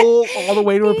 All the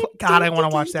way to God. I want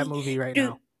to watch that movie right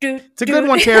now. It's a good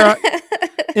one, Tara.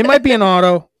 It might be an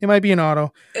auto.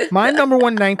 My number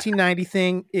one 1990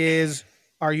 thing is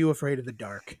Are You Afraid of the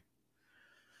Dark?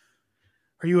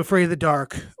 Are You Afraid of the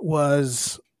Dark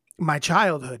was my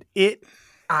childhood.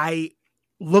 I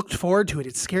looked forward to it.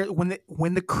 It scared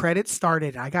when the credits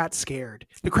started. I got scared.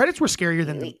 The credits were scarier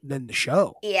than the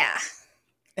show. Yeah.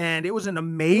 And it was an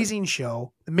amazing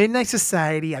show. The Midnight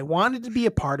Society. I wanted to be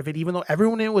a part of it, even though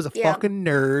everyone in it was a fucking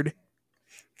nerd.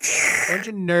 A bunch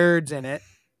of nerds in it.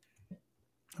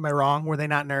 Am I wrong? Were they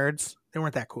not nerds? They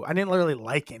weren't that cool. I didn't really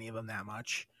like any of them that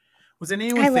much. Was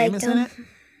anyone famous in it?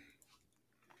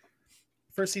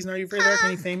 First season, Are You Afraid of the Dark?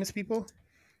 Any famous people?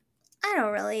 I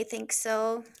don't really think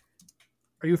so.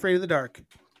 Are You Afraid of the Dark?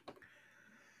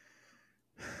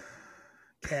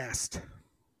 Cast.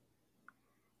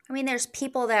 I mean, there's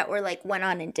people that were like went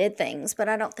on and did things, but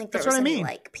I don't think there was any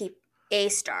like A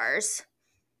stars.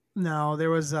 No, there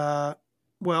was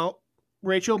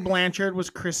Rachel Blanchard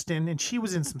was Kristen, and she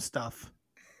was in some stuff.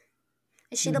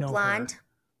 Is she the blonde?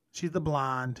 She's the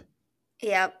blonde.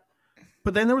 Yep.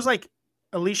 But then there was like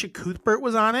Alicia Cuthbert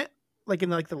was on it, like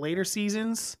in like the later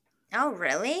seasons. Oh,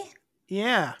 really?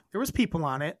 Yeah, there was people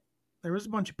on it. There was a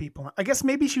bunch of people. I guess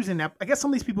maybe she was in. I guess some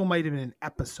of these people might have been in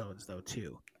episodes though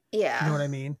too. Yeah. You know what I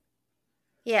mean?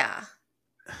 Yeah.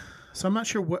 So I'm not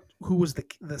sure who was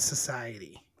the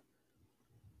society.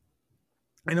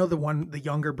 I know the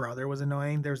younger brother was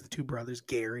annoying. There's the two brothers,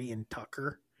 Gary and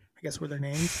Tucker. I guess were their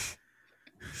names.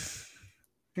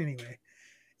 Anyway,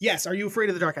 yes. Are You Afraid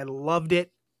of the Dark? I loved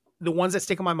it. The ones that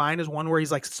stick in my mind is one where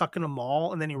he's like stuck in a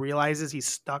mall and then he realizes he's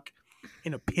stuck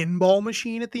in a pinball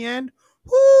machine at the end.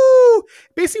 Woo!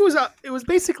 Basically, it was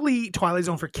basically Twilight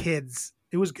Zone for kids.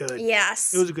 It was good.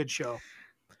 Yes. It was a good show.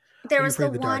 There was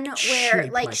the one where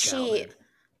like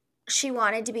she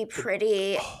wanted to be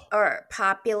pretty or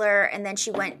popular, and then she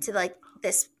went to like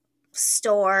this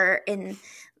store in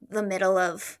the middle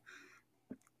of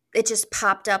it just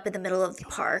popped up in the middle of the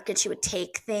park, and she would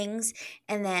take things,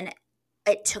 and then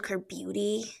it took her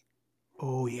beauty.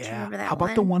 Oh yeah. How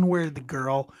about the one where the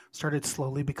girl started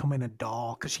slowly becoming a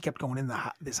doll because she kept going in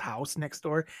this house next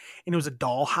door, and it was a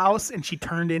doll house, and she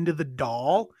turned into the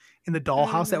doll in the doll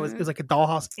house. It was like a doll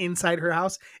house inside her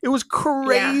house. It was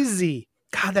crazy.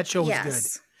 Yeah. God, that show was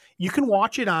good. You can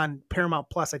watch it on Paramount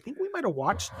Plus. I think we might have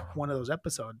watched one of those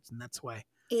episodes, and that's why.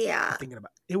 Yeah. I'm thinking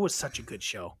about it. It was such a good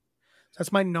show. So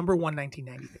that's my number one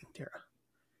 1990 thing, Tara.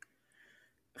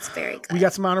 It's very good. We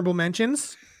got some honorable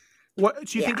mentions. What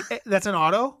do you think? That's an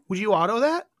auto? Would you auto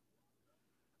that?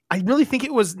 I really think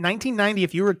it was 1990.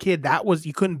 If you were a kid,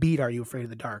 you couldn't beat Are You Afraid of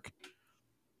the Dark?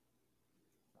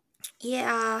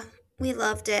 Yeah, we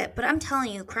loved it. But I'm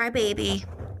telling you, Crybaby.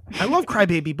 I love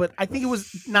Crybaby, but I think it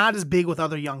was not as big with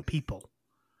other young people.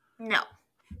 No.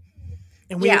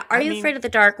 And Are You Afraid of the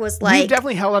Dark was like... We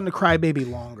definitely held on to Crybaby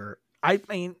longer. I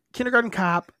mean, Kindergarten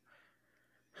Cop,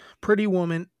 Pretty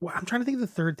Woman. Well, I'm trying to think of the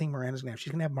third thing Miranda's gonna have.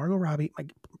 She's gonna have Margot Robbie. My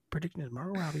prediction is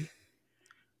Margot Robbie,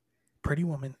 Pretty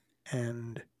Woman,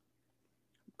 and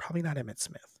probably not Emmett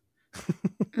Smith.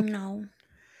 No.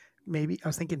 Maybe I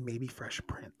was thinking maybe Fresh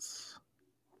Prince.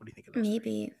 What do you think of those?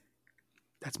 Maybe.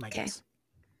 That's my guess.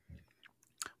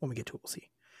 When we get to it, we'll see.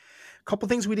 A couple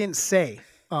things we didn't say.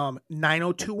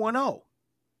 90210.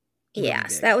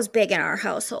 Yes, that was big in our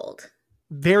household.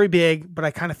 Very big, but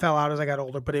I kind of fell out as I got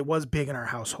older, but it was big in our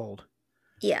household.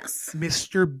 Yes.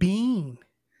 Mr. Bean.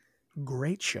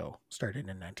 Great show. Started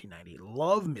in 1990.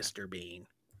 Love Mr. Bean.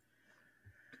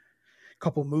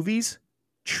 Couple movies.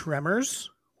 Tremors.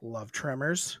 Love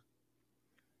Tremors.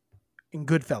 And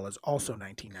Goodfellas, also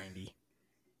 1990.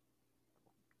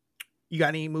 You got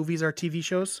any movies or TV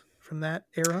shows from that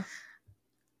era?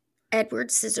 Edward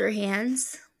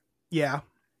Scissorhands. Yeah.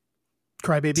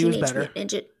 Crybaby was better.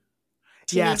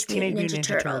 Teenage Mutant Ninja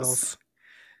Turtles.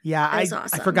 Yeah, I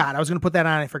awesome. forgot. I was going to put that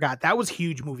on. I forgot. That was a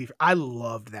huge movie. I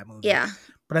loved that movie. Yeah.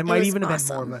 But I might even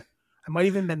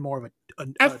have been more of a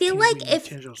I feel like if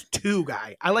Ninja Turtles 2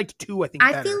 guy. I liked 2, I think,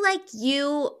 better. I feel like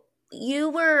you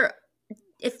were,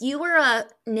 if you were a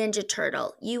Ninja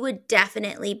Turtle, you would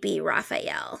definitely be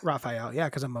Raphael. Raphael, yeah,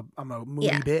 because I'm a moody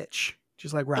bitch.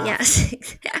 Just like Raph. Yes,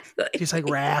 exactly. Just like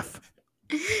Raph.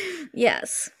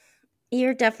 Yes.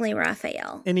 You're definitely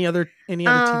Raphael. Any other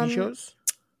TV shows?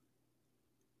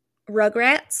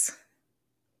 Rugrats.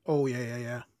 Oh,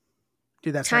 yeah.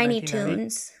 Dude, that's Tiny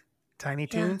Toons. Tiny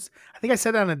Toons. I think I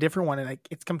said it on a different one, and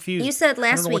it's confused. You said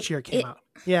last I don't know week. which year it came out.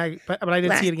 Yeah, but I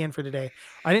didn't see it again for today.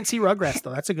 I didn't see Rugrats,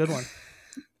 though. That's a good one.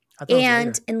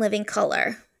 And In Living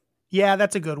Color. Yeah,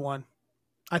 that's a good one.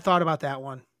 I thought about that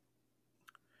one.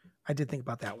 I did think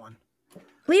about that one.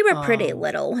 We were pretty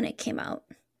little when it came out.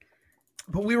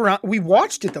 But we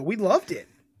watched it, though. We loved it.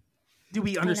 Did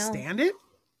we understand it?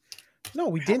 No,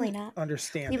 we didn't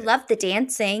understand it. We loved the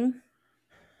dancing.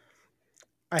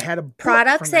 I had a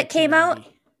products that came out.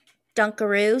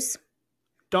 Dunkaroos,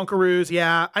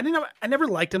 yeah. I never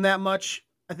liked them that much.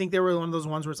 I think they were one of those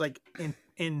ones where it's like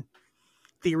in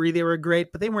theory they were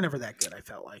great, but they were never that good, I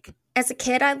felt like. As a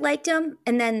kid, I liked them,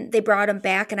 and then they brought them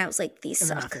back, and I was like, these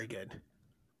suck. Not very good.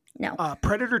 No.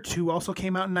 Predator 2 also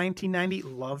came out in 1990.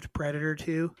 Loved Predator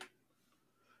 2.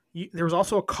 There was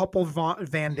also a couple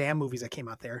Van Damme movies that came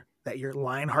out there that year.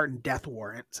 Lionheart and Death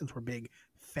Warrant, since we're big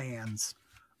fans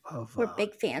of... We're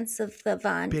big fans of the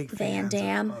Van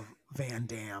Damme. Of Van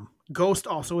Damme. Ghost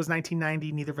also was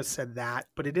 1990. Neither of us said that,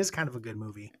 but it is kind of a good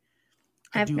movie.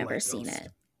 I've never seen it.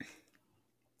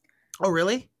 Oh,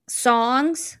 really?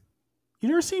 Songs? You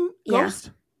never seen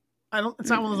Ghost? Yeah. It's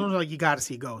not one of those ones like you got to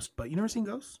see Ghost, but you never seen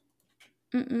Ghost?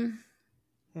 Mm-mm.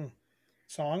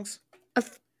 Songs?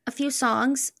 A few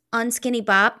songs. Unskinny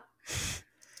Bop.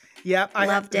 Yeah, I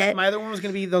loved it. My other one was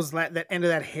going to be that end of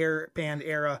that hair band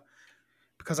era,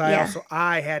 because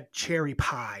I had Cherry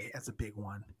Pie as a big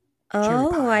one.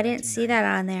 Oh, I didn't see that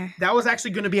on there. That was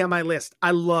actually going to be on my list.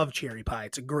 I love Cherry Pie.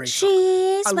 It's a great song.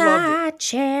 She's my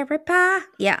cherry pie.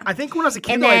 Yeah. I think when I was a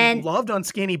kid, I loved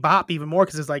Unskinny Bop even more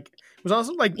because it was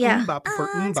also like Bop before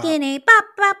Bop. Unskinny Bop,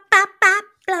 Bop, Bop, Bop,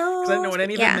 because I didn't know what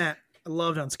any of them meant. I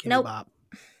loved Unskinny Bop.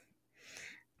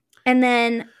 And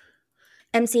then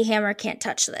MC Hammer, Can't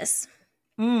Touch This.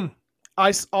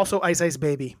 Ice Ice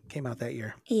Baby came out that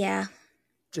year. Yeah.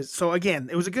 So again,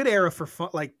 it was a good era for fun.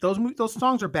 Like those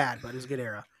songs are bad, but it was a good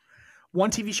era.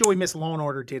 One TV show we missed, Law and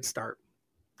Order, did start.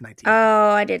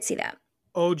 Oh, I did see that.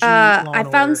 OG. Law and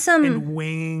found Order. some. And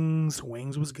Wings.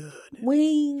 Wings was good.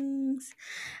 Wings.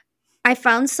 I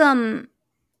found some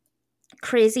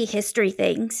crazy history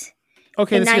things.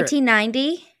 Okay. In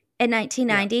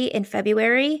 1990, in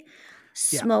February,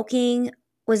 smoking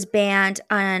was banned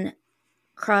on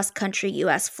cross-country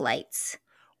U.S. flights.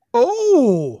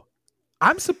 Oh.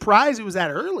 I'm surprised it was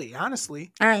that early,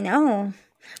 honestly. I know.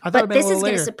 But this is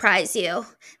going to surprise you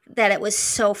that it was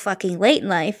so fucking late in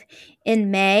life. In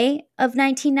May of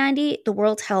 1990, the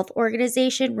World Health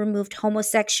Organization removed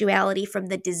homosexuality from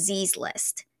the disease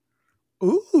list.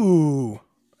 Ooh.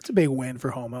 That's a big win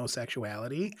for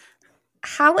homosexuality.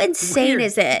 How insane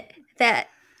is it that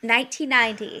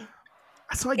 1990...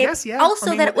 So I guess, yeah.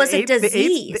 Also that it was a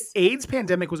disease. The AIDS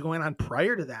pandemic was going on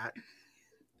prior to that.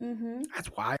 Mm-hmm.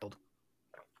 That's wild.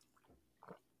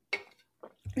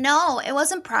 No, it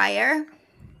wasn't prior.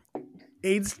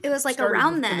 AIDS. It was like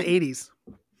around then. In the 80s.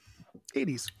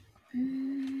 80s.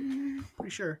 Pretty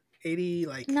sure. 80,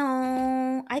 like.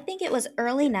 No, I think it was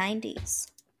early 90s.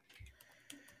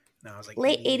 No, it was like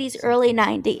late 80s, early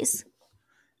 90s.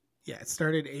 Yeah, it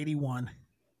started 81.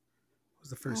 Was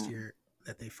the first year.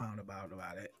 that they found about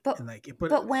it. But And like it put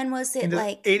but when was it into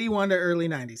like 81 to early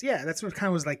 90s. Yeah, that's what kind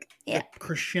of was like Yeah. the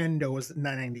crescendo was the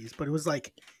 90s, but it was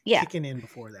like Yeah. kicking in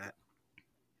before that.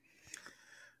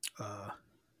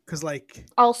 Cuz like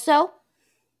Also,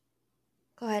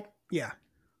 go ahead. yeah.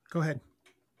 Go ahead.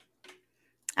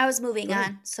 I was moving Go ahead.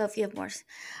 on, so if you have more.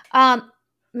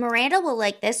 Miranda will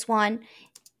like this one.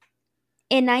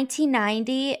 In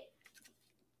 1990,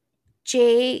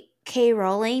 J.K.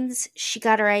 Rowling's, she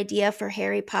got her idea for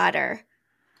Harry Potter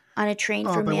on a train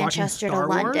from By watching Manchester to Star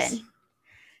Wars? London.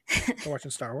 By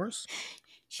watching Star Wars?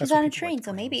 She's That's what on a people train, like to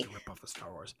so claim, maybe. is a rip-off of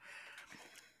Star Wars.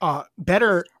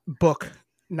 Better book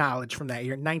knowledge from that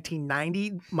year.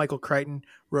 1990, Michael Crichton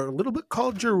wrote a little book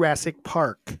called Jurassic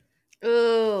Park.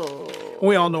 Ooh.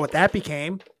 We all know what that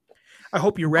became. I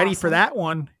hope you're ready for Awesome. that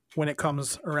one when it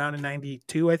comes around in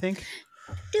 92, I think.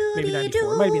 Maybe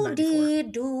 94. It might be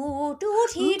 94.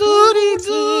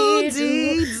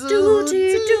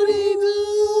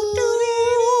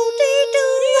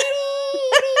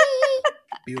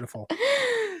 Beautiful.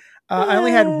 I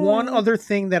only had one other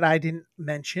thing that I didn't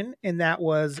mention, and that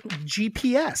was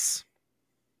GPS.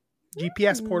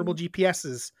 Portable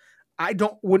GPSs.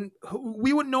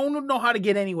 We wouldn't know how to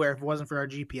get anywhere if it wasn't for our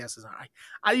GPSs.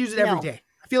 I use it every No. day.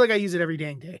 I feel like I use it every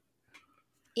dang day.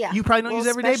 Yeah. You probably don't use it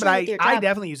every day, but especially with your I job.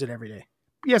 definitely use it every day.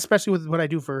 Yeah, especially with what I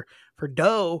do for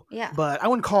dough. Yeah. But I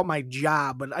wouldn't call it my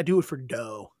job, but I do it for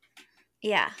dough.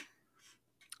 Yeah.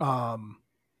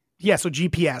 Yeah, so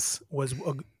GPS was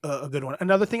a good one.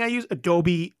 Another thing I use,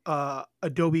 Adobe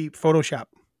Photoshop.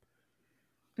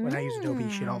 When I use Adobe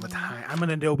shit all the time. I'm an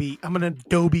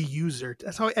Adobe user.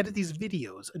 That's how I edit these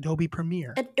videos. Adobe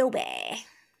Premiere. Adobe.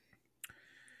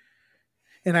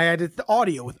 And I edit the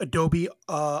audio with Adobe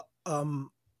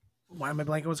why am I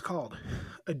blanking what it's called?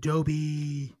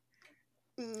 Adobe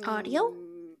Audio?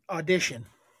 Audition.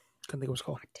 Couldn't think what it was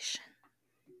called. Audition.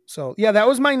 So yeah, that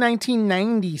was my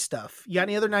 1990 stuff. You got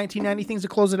any other 1990 things to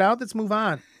close it out? Let's move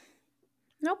on.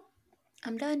 Nope.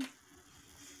 I'm done.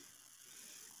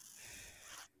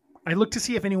 I looked to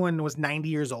see if anyone was 90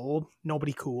 years old.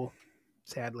 Nobody cool,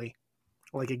 sadly.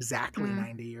 Like exactly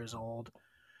 90 years old.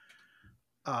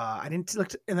 I didn't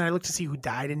look, and then I looked to see who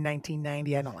died in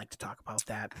 1990. I don't like to talk about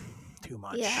that too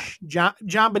much. Yeah. John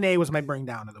Bonet was my bring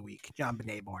down of the week. John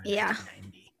Bonet born in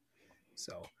 1990.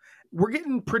 So we're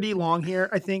getting pretty long here.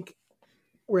 I think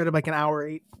we're at like an hour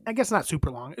 8. I guess not super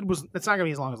long. It's not gonna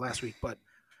be as long as last week, but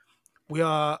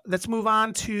let's move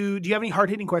on to. Do you have any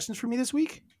hard hitting questions for me this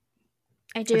week?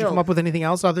 I do. Did you come up with anything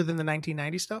else other than the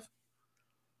 1990 stuff?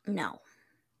 No.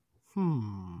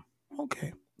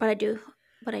 Okay. But I do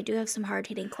have some hard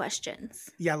hitting questions.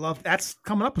 Yeah, I love that's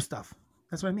coming up with stuff.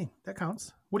 That's what I mean. That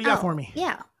counts. What do you got for me?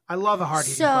 Yeah. I love a hard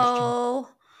hitting question.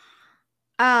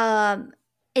 So,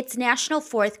 it's National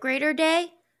Fourth Grader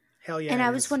Day. Hell yeah. And I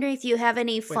was wondering if you have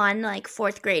any fun, like,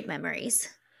 fourth grade memories.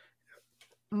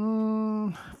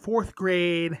 Fourth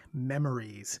grade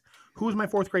memories. Who was my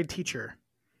fourth grade teacher?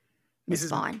 Miss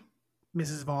Vaughn.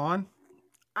 Mrs. Vaughn?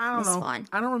 I don't know. Vaughn.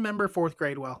 I don't remember fourth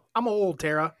grade well. I'm old,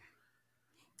 Tara.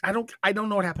 I don't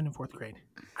know what happened in fourth grade.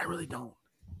 I really don't.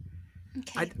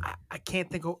 Okay. I can't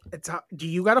think of it's. Do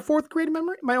you got a fourth grade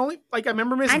memory? I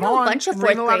remember Miss Vaughn. I know a bunch of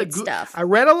fourth grade stuff. I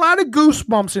read a lot of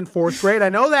Goosebumps in fourth grade. I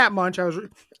know that much. I was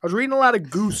reading a lot of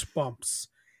Goosebumps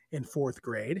in fourth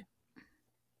grade.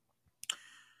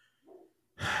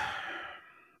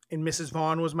 And Mrs.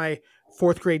 Vaughn was my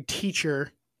fourth grade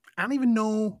teacher. I don't even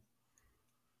know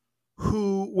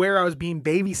where I was being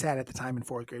babysat at the time in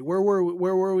fourth grade. Where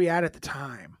were we at the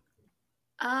time?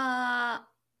 I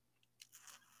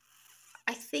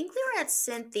think we were at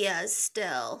Cynthia's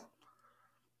still.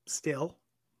 Still?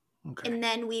 Okay. And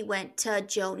then we went to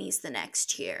Joni's the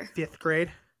next year. Fifth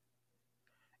grade?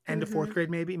 End of fourth grade,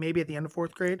 maybe? Maybe at the end of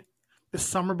fourth grade? The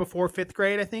summer before fifth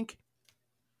grade, I think?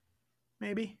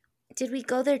 Maybe? Did we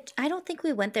go there? I don't think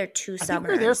we went there 2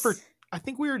 summers. I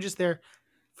think we were just there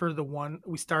for the one.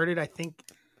 We started, I think,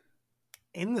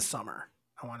 in the summer,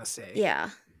 I want to say. Yeah.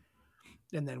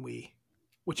 And then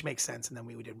which makes sense. And then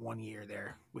we did 1 year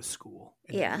there with school.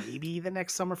 And yeah. Maybe the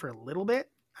next summer for a little bit.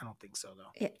 I don't think so,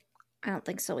 though. Yeah, I don't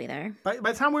think so either. By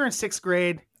the time we were in sixth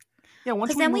grade, yeah,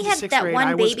 once we then moved we had to sixth that grade,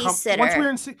 one babysitter.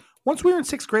 Once we were in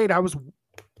sixth grade, I was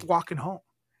walking home.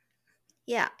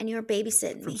 Yeah, and you were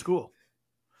babysitting from me. school.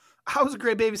 I was a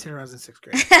great babysitter when I was in sixth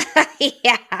grade.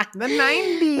 Yeah. The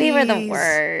 90s. We were the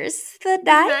worst. The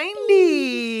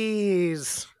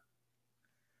 90s.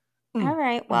 All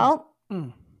right. Well,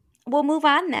 we'll move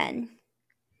on then.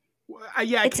 I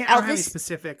don't have any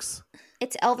specifics.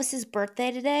 It's Elvis's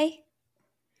birthday today.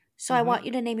 So I want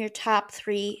you to name your top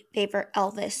 3 favorite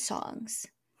Elvis songs.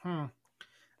 I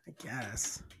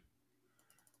guess.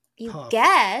 You Tough.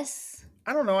 guess.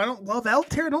 I don't know. I don't love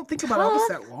Tara. I don't think about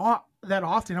Elvis that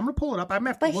often. I'm gonna pull it up. I'm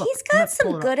gonna have to But look. he's I'm gonna got have to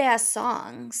pull some it up. good ass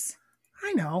songs.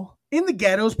 I know. In the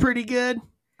Ghetto's pretty good.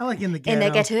 I like In the Ghetto. In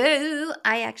the Ghetto.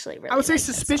 I actually really I would say like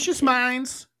that Suspicious song, too.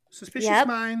 Minds. Suspicious Yep.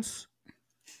 Minds.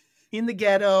 In the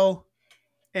Ghetto.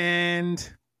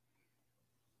 And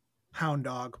Hound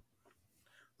Dog.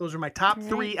 Those are my top All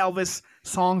right. 3 Elvis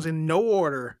songs in no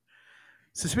order.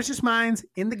 Suspicious Minds,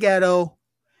 In the Ghetto,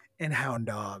 and Hound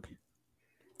Dog.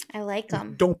 I like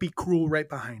them. Don't Be Cruel right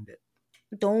behind it.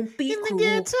 Don't be In cruel. the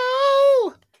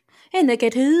Ghetto. In the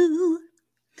Ghetto.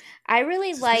 I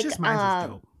really Suspicious like. Minds is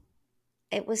dope.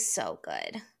 It was so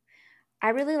good. I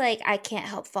really like I Can't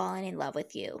Help Falling in Love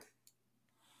with You.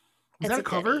 Was that a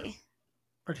cover? goodie.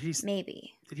 Or did he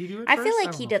Maybe. do it I first? feel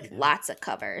like don't he know if did lots of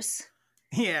covers.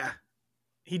 Yeah.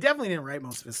 He definitely didn't write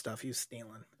most of his stuff. He was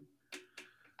stealing.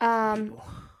 People.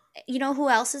 You know who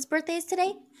else's birthday is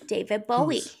today? David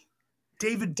Bowie. Who's?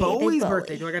 David David Bowie's Bowie.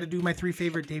 birthday. Do I got to do my 3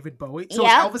 favorite David Bowie? So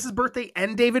Yep. it's Elvis's birthday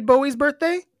and David Bowie's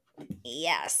birthday?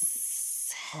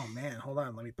 Yes. Oh man, hold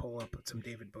on. Let me pull up some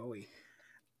David Bowie.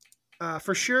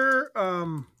 For sure,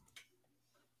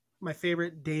 my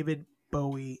favorite David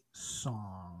Bowie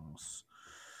songs.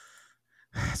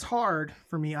 It's hard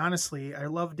for me, honestly. I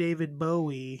love David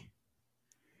Bowie.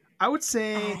 I would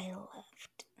say I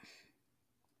loved.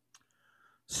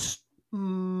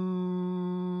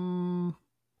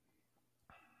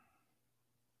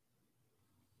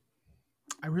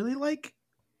 I really like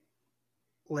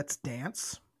Let's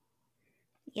Dance.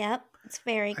 Yep, it's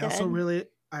very good.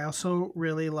 I also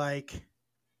really like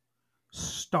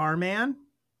Starman.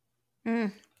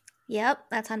 Yep,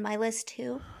 that's on my list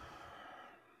too.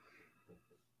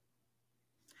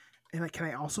 And can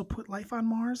I also put Life on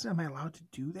Mars? Am I allowed to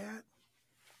do that?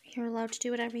 You're allowed to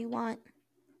do whatever you want.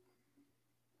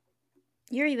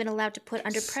 You're even allowed to put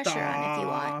Under Pressure on if you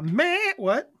want. Man,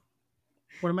 what?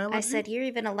 What am I allowed I to said do? you're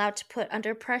even allowed to put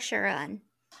Under Pressure on.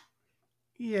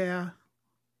 Yeah.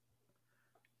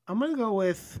 I'm going to go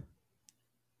with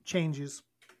Changes.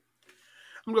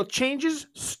 I'm going to go Changes,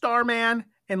 Starman,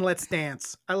 and Let's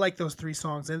Dance. I like those 3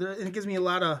 songs. And it gives me a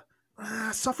lot of...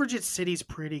 Suffragette City's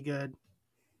pretty good.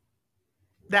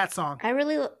 That song. I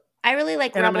really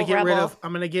like And Rebel Rebel.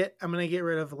 I'm gonna get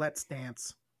rid of Let's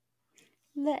Dance.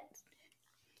 No,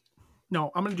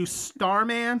 I'm gonna do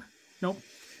Starman. Nope.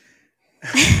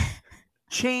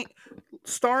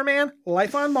 Starman,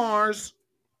 Life on Mars,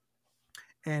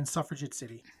 and Suffragette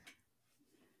City.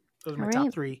 Those are my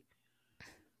top 3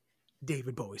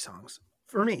 David Bowie songs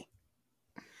for me.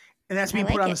 And that's being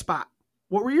put on the spot.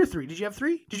 What were your 3? Did you have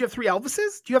 3? Did you have 3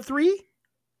 Elvises? Do you have 3?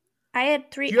 I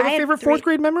had 3. Do you have a favorite 4th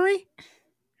grade memory?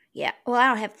 Yeah. Well, I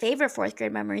don't have favorite 4th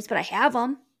grade memories, but I have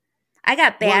them. I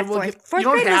got bad 4th. 4th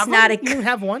grade was not a good. You don't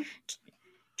have one?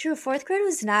 True, 4th grade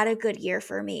was not a good year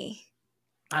for me.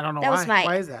 I don't know why.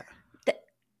 Why is that?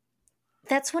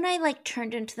 That's when I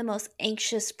turned into the most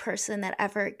anxious person that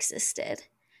ever existed.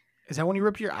 Is that when you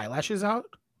rip your eyelashes out?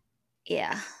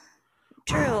 Yeah.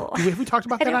 True. Have we talked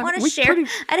about that on here?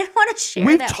 I didn't want to share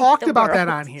We've that talked with the about world. that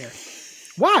on here.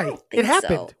 Why? It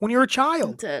happened when you were a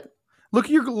child. Look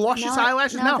at your luscious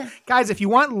eyelashes now. Guys, if you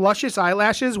want luscious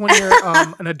eyelashes when you're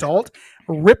an adult,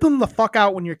 rip them the fuck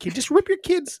out when you're a kid. Just rip your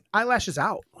kids' eyelashes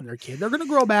out when they're a kid. They're going to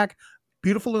grow back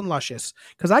beautiful and luscious.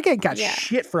 Because I got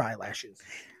shit for eyelashes.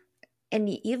 And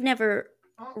you've never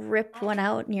ripped one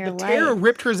out in your life. Tara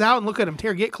ripped hers out, and look at them.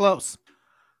 Tara, get close.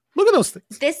 Look at those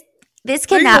things. This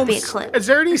cannot be a clip. Is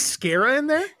there any mascara in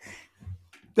there?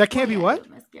 That can't be what?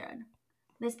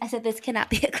 I said this cannot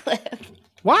be a clip.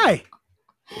 Why?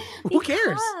 Who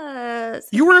cares?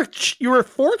 You were a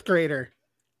 4th grader.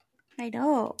 I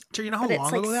know. Do you know how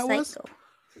long ago that was?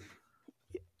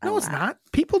 No, it's lot. not.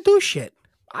 People do shit.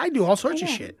 I do all sorts of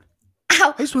shit.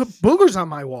 Ow. I used to put boogers on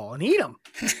my wall and eat them.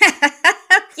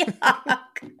 Yuck.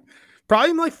 Probably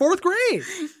in 4th grade.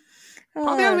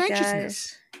 Probably out of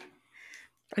anxiousness.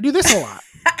 I do this a lot.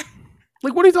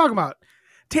 What are you talking about?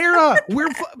 Tara,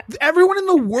 everyone in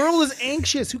the world is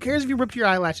anxious. Who cares if you ripped your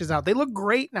eyelashes out? They look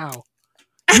great now.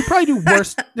 You probably do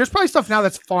worse. There's probably stuff now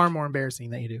that's far more embarrassing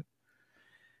that you do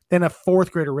than a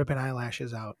 4th grader ripping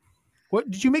eyelashes out.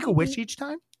 What did you make a wish each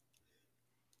time?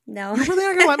 No. You're really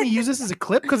not gonna let me use this as a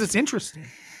clip because it's interesting.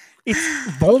 It's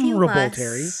vulnerable,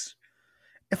 Terry.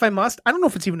 If I must, I don't know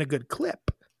if it's even a good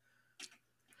clip.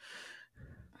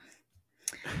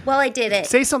 Well, I did it.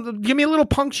 Say something. Give me a little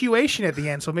punctuation at the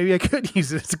end, so maybe I could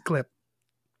use it as a clip.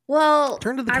 Well,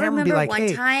 turn to the camera and be like,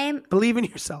 "Hey, time, believe in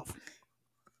yourself."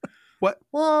 What?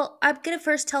 Well, I'm gonna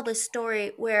first tell this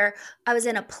story where I was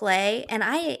in a play and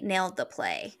I nailed the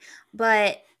play,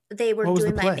 but they were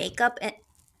doing my makeup and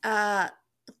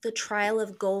The Trial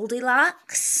of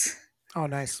Goldilocks. Oh,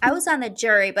 nice. I was on the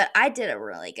jury, but I did a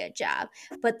really good job.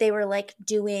 But they were like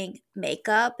doing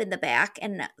makeup in the back,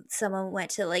 and someone went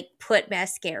to like put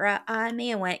mascara on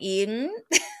me and went,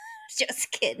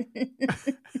 just kidding.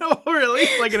 Oh, really?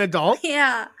 Like an adult?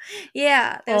 Yeah.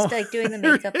 They was like doing the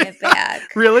makeup in the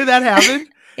back. Really? That happened?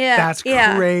 Yeah. That's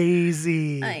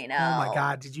crazy. I know. Oh my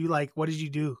God. What did you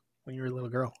do when you were a little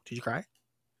girl? Did you cry?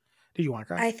 Did you want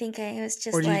to cry? I think I was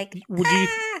just Or like, did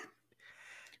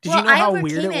you know how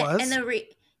weird it was?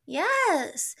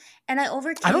 Yes. And I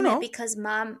overcame it because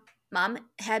mom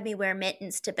had me wear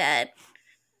mittens to bed.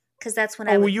 Because that's when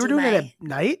I would you were do doing my it at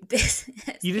night?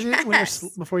 business. You did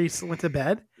it before you went to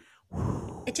bed?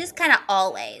 It just kind of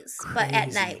always. Crazy. But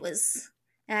at night was,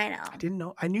 I know. I didn't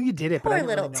know. I knew you did it, Poor but I didn't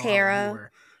little really know Tara. how long you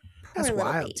were. That's Poor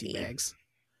little wild, baby. T-Bags.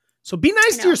 So be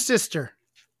nice to your sister.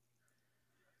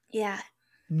 Yeah.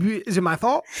 Is it my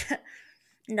fault?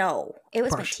 No. It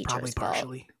was my teacher's Probably fault.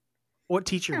 partially. What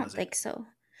teacher I was don't think so.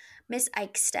 Miss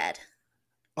Eichstead. She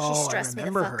Oh, stressed me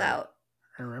the fuck out.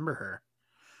 I remember her.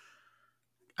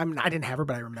 I didn't have her,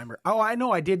 but I remember. Oh, I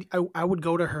know. I did. I would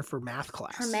go to her for math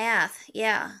class. For math,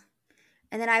 yeah.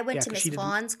 And then I went Yeah, to 'cause Miss she didn't-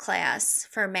 Vaughn's class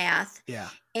for math. Yeah.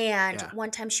 And Yeah. one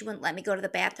time she wouldn't let me go to the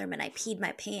bathroom and I peed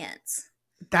my pants.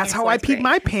 That's in how I fourth peed grade.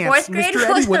 my pants. Fourth grade Mr.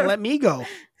 Eddie was wouldn't a- let me go.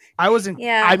 I was in.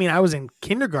 Yeah. I mean, I was in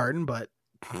kindergarten, but.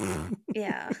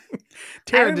 Yeah.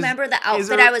 Tara, I remember the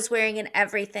outfit I was wearing and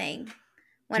everything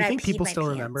when do you I think peed people my still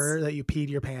pants. remember that you peed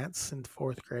your pants in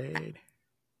 4th grade?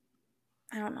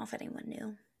 I don't know if anyone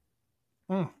knew.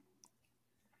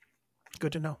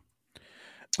 Good to know.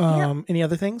 Yep. Any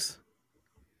other things?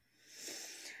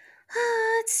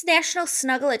 It's National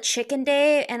Snuggle a Chicken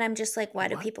Day, and I'm just like, why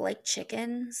do What? people like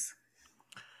chickens?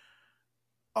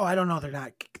 Oh, I don't know.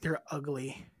 They're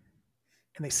ugly,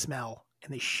 and they smell,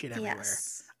 and they shit everywhere.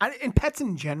 Yes. And pets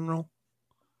in general.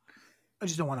 I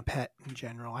just don't want a pet in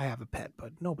general. I have a pet,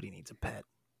 but nobody needs a pet.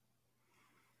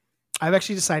 I've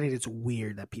actually decided it's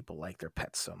weird that people like their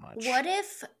pets so much.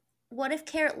 What if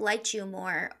Carrot liked you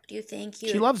more? Do you think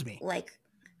She loves me.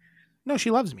 No,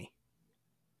 she loves me.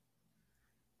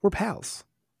 We're pals.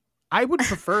 I would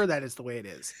prefer that is the way it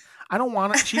is. I don't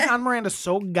want to. She's on Miranda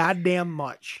so goddamn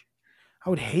much. I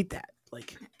would hate that.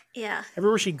 Like, Yeah.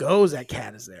 everywhere she goes, that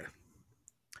cat is there.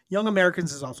 Young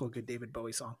Americans is also a good David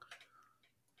Bowie song.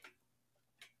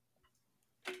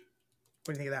 What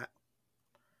do you think of that?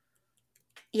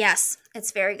 Yes,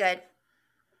 it's very good.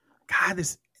 God,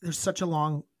 there's such a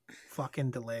long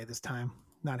fucking delay this time.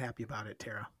 Not happy about it,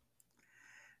 Tara.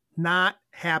 Not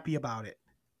happy about it.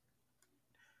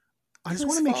 I just Whose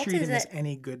want to make fault sure you is didn't miss it?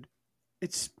 any good.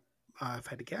 It's, if I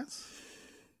had to guess,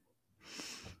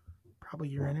 probably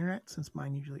your internet, since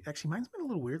mine usually. Actually, mine's been a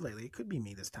little weird lately. It could be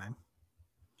me this time.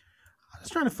 I was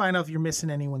trying to find out if you're missing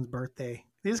anyone's birthday.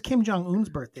 This is Kim Jong-un's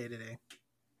birthday today.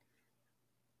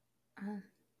 Oh.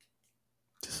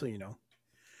 Just so you know.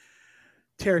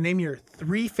 Tara, name your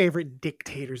 3 favorite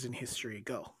dictators in history.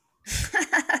 Go.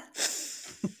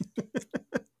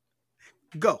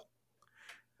 Go.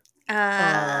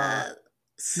 Stalin.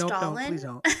 Nope, don't. Please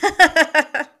don't.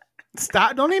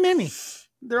 Stop. Don't name any.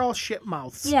 They're all shit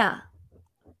mouths. Yeah.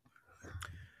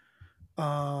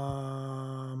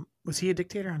 Was he a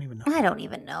dictator? I don't even know. I don't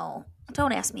even know.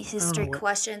 Don't ask me history what-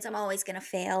 questions. I'm always going to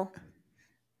fail.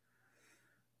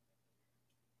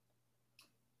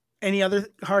 Any other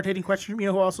hard-hitting question? You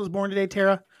know who else was born today,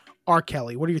 Tara? R.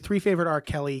 Kelly. What are your 3 favorite R.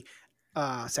 Kelly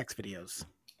sex videos?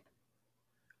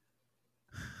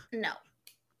 No.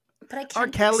 But I can't. R.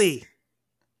 Kelly.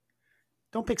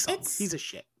 Don't pick songs. It's- He's a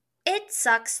shit. It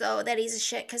sucks, though, that he's a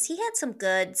shit, because he had some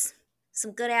goods.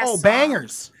 Some good-ass songs.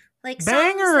 Bangers. Like, songs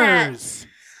that Bangers.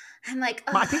 I'm like,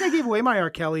 I think I gave away my R.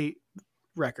 Kelly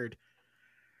record.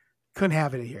 Couldn't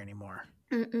have it here anymore.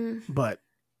 Mm-mm. But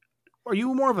are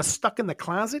you more of a stuck in the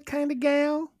closet kind of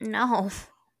gal? No.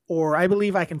 Or I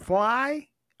Believe I Can Fly?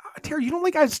 Terry, you don't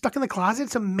like I Was Stuck in the Closet?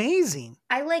 It's amazing.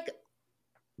 I like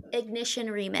Ignition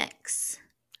Remix.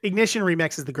 Ignition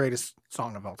Remix is the greatest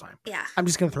song of all time. Yeah. I'm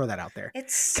just going to throw that out there.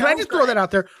 It's so Can I just throw that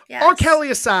out there? Yes. R. Kelly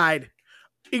aside,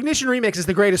 Ignition Remix is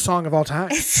the greatest song of all time.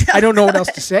 It's so I don't know what good.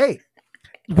 else to say.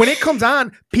 When it comes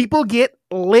on, people get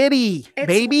litty, It's-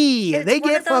 baby. it's They one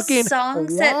get of those fucking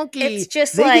songs that wonky. it's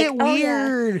just they like, get oh, yeah.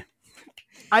 weird.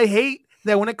 I hate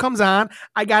that when it comes on,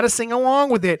 I got to sing along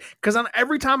with it. Because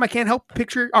every time I can't help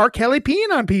picture R. Kelly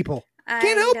peeing on people.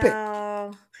 Can't help it.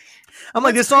 know. I'm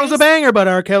like, What's this song's a crazy- banger, but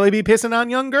R. Kelly be pissing on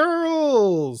young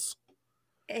girls.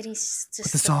 And he's just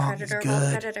the the song is predator of all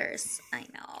good. predators. I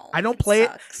know. I don't play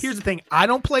sucks. it. Here's the thing. I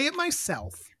don't play it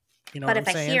myself. You know But what if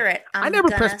I'm saying? I hear it, I never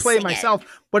press play sing myself.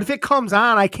 But if it comes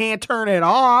on, I can't turn it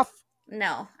off.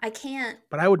 No, I can't.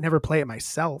 But I would never play it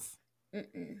myself.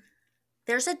 Mm-mm.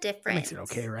 There's a difference. That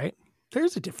makes it okay, right?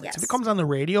 There's a difference. If it Yes. comes on the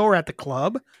radio or at the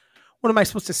club, what am I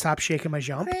supposed to stop shaking my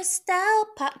jump? Crystal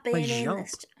popping My in jump.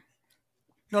 this.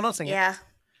 No, don't sing it. Yeah.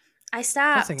 I Don't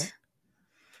stopped. sing it.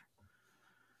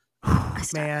 I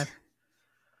stopped. Man.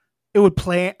 It would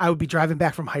play. I would be driving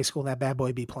back from high school and that bad boy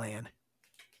would be playing.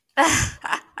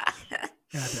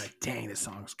 And I'd be like, dang, this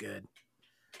song's good.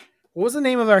 What was the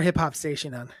name of our hip hop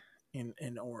station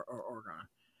in Oregon?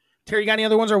 Terry, you got any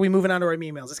other ones or are we moving on to our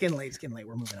emails? It's getting late.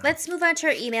 We're moving on. Let's move on to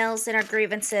our emails and our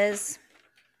grievances.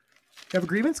 You have a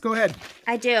grievance? Go ahead.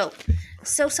 I do.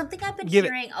 So something I've been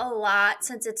hearing a lot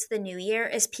since it's the new year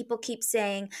is people keep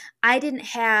saying, I didn't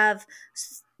have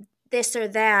this or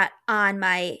that on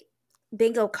my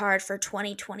bingo card for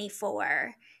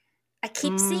 2024. I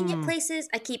keep seeing it places.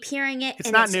 I keep hearing it.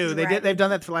 It's not new. They've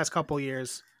done that for the last couple of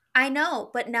years. I know,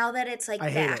 but now that it's like I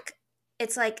hate back,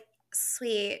 it's like,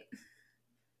 sweet.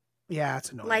 Yeah,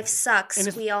 it's annoying. Life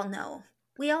sucks. We all know.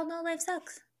 We all know life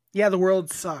sucks. Yeah, the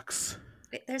world sucks.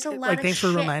 There's a lot of thanks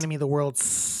shit. for reminding me the world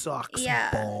sucks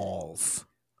Yeah. balls.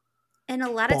 And a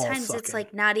lot of times sucking. it's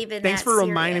like not even Thanks that for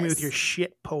reminding me serious. with your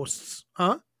shit posts.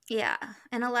 Huh? Yeah.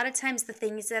 And a lot of times the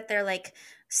things that they're like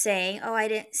saying, oh, I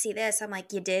didn't see this. I'm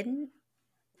like, you didn't?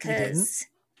 Because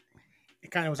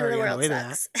it kind of was the already on the world way to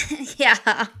that. sucks.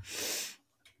 Yeah.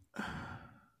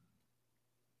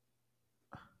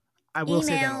 I will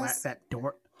say Emails. that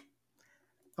door.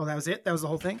 Oh, that was it? That was the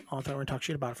whole thing? Oh, I thought we were going to talk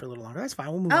shit about it for a little longer. That's fine.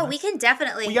 We'll move on. Oh, we can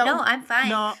definitely. No, I'm fine.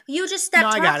 No, you just stopped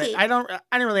talking. I got it.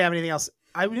 I didn't really have anything else.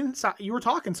 I didn't stop. You were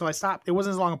talking, so I stopped. It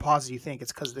wasn't as long a pause as you think.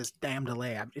 It's because of this damn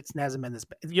delay. It hasn't been this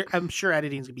bad. I'm sure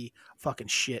editing's going to be a fucking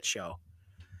shit show.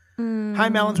 Hi,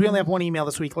 Melons. We only have one email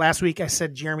this week. Last week, I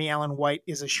said Jeremy Allen White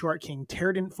is a short king.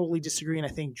 Tara didn't fully disagree, and I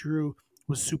think Drew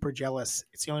was super jealous.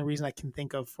 It's the only reason I can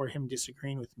think of for him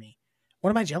disagreeing with me. What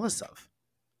am I jealous of?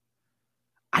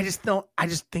 I just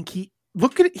think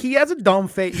look at it. He has a dumb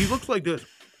face. He looks like this.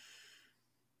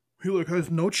 He has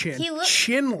no chin.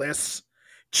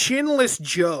 Chinless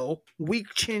Joe. Weak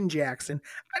chin Jackson.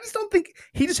 I just don't think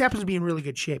he just happens to be in really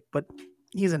good shape, but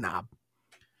he's a knob.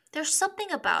 There's something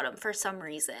about him for some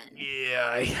reason. Yeah,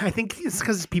 I think it's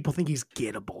because people think he's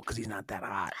gettable because he's not that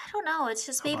hot. I don't know. It's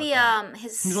just maybe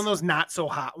his. He's one of those not so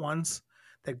hot ones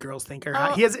that girls think are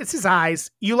hot. It's his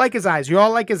eyes. You like his eyes. You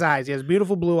all like his eyes. He has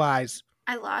beautiful blue eyes.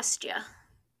 I lost you.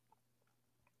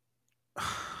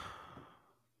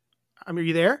 Are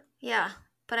you there? Yeah,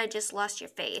 but I just lost your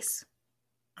face.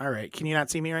 All right. Can you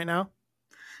not see me right now?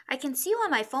 I can see you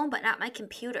on my phone, but not my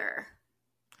computer.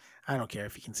 I don't care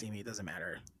if you can see me. It doesn't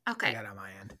matter. Okay. I got it on my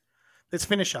end. Let's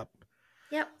finish up.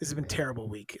 Yep. This has been a terrible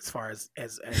week as far as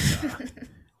it's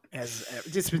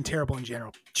been terrible in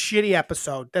general. Shitty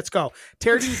episode. Let's go.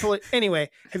 Terry didn't pull it. Anyway,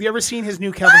 have you ever seen his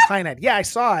new Calvin Klein ad? Yeah, I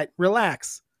saw it.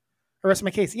 Relax. I rest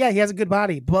my case. Yeah, he has a good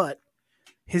body, but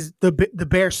the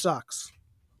bear sucks.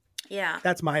 Yeah.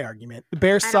 That's my argument. The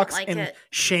bear sucks and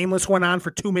Shameless went on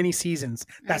for too many seasons.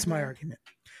 That's my argument.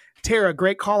 Tara,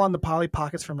 great call on the Polly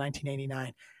Pockets from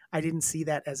 1989. I didn't see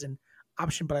that as an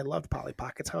option, but I loved Polly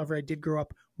Pockets. However, I did grow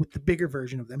up with the bigger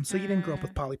version of them. So you didn't grow up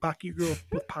with Polly Pocket. You grew up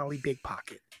with Polly Big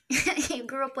Pocket. You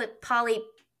grew up with Polly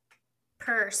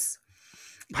Purse.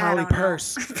 Polly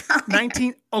Purse.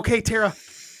 19. Okay, Tara.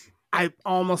 I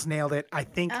almost nailed it. I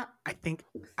think I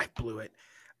blew it.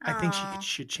 I think she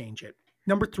should change it.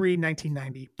 Number 3,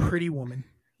 1990, Pretty Woman.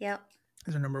 Yep.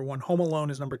 Is her number 1. Home Alone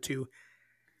is number 2.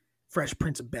 Fresh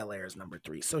Prince of Bel-Air is number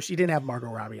 3. So she didn't have Margot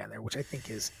Robbie on there, which I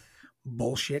think is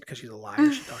bullshit because she's a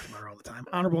liar. She talks about her all the time.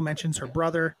 Honorable mentions, her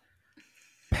brother.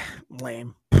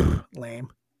 Lame. Lame.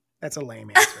 That's a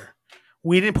lame answer.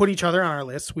 We didn't put each other on our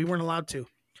list. We weren't allowed to.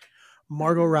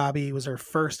 Margot Robbie was her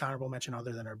first honorable mention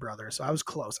other than her brother. So I was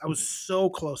close. I was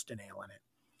so close to nailing it.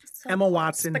 So Emma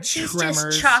Watson, but she's Tremors.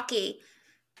 Just chalky.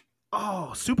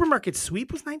 Oh, Supermarket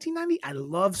Sweep was 1990? I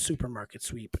love Supermarket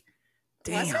Sweep.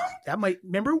 Damn. That might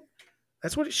remember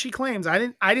that's what she claims. I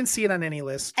didn't see it on any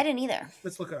list. I didn't either.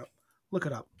 Let's look it up. Look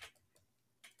it up.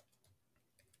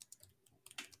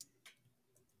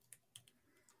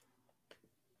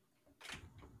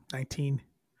 I'm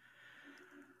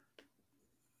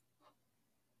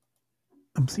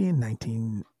seeing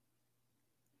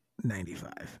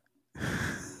 1995.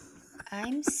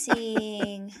 I'm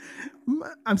seeing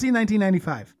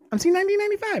 1995. I'm seeing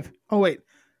 1995. Oh, wait.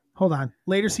 Hold on.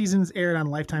 Later seasons aired on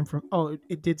Lifetime from... Oh,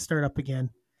 it did start up again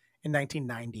in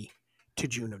 1990 to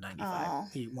June of 95. Oh,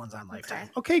 the one's on Lifetime.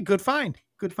 Okay, good find.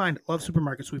 Good find. Love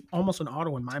Supermarket Sweep. Almost an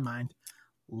auto in my mind.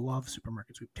 Love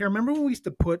Supermarket Sweep. Tara, remember when we used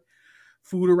to put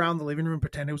food around the living room and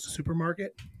pretend it was a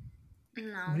supermarket? No.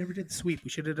 We never did the sweep. We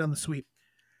should have done the sweep.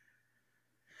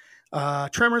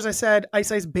 Tremors, I said.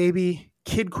 Ice Ice Baby.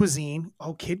 Kid Cuisine.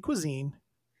 Oh, Kid Cuisine.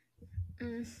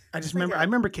 I just remember. I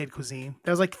remember Kid Cuisine.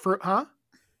 That was like huh? It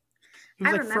was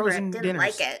I like remember frozen it. Didn't dinners.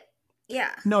 like it. Yeah.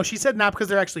 No, she said not because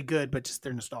they're actually good, but just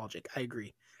they're nostalgic. I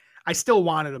agree. I still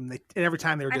wanted them. And every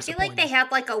time they were I feel disappointing. like they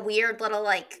had like a weird little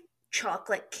like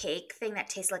chocolate cake thing that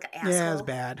tastes like an asshole. Yeah, it was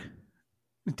bad.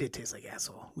 It did taste like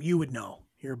asshole. You would know.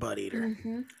 You're a butt eater.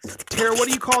 Mm-hmm. Tara, what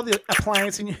do you call the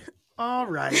appliance in your... All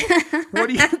right. What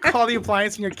do you call the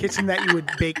appliance in your kitchen that you would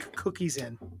bake cookies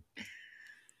in?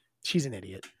 She's an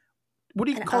idiot. What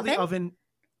do you call the oven?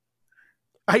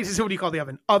 I just said, what do you call the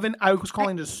oven? Oven? I was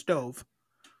calling it a stove.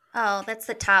 Oh, that's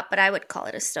the top, but I would call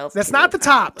it a stove. That's not the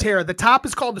top, Tara. The top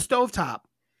is called the stove top.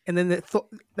 And then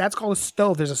that's called a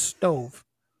stove. There's a stove.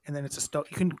 And then it's a stove.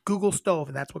 You can Google stove,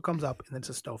 and that's what comes up. And then it's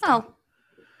a stove top. Oh.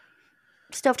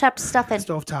 Stovetop stuff in.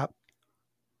 Stovetop.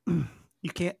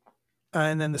 You can't.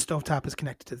 And then the stovetop is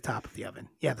connected to the top of the oven.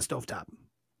 Yeah, the stovetop.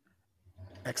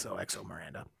 XO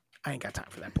Miranda. I ain't got time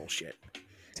for that bullshit.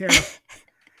 Tara.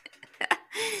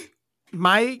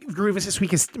 My grievance this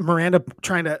week is Miranda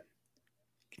trying to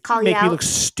make me look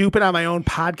stupid on my own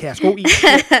podcast. Go eat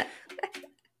shit.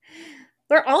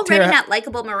 We're already not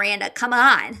likable, Miranda. Come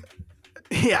on.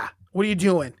 Yeah. What are you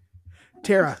doing?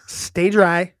 Tara, stay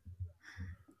dry.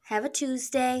 Have a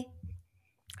Tuesday.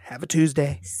 Have a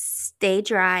Tuesday. Stay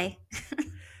dry.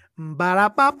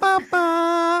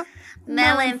 Ba-da-ba-ba-ba.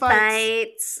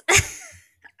 MELLONfights.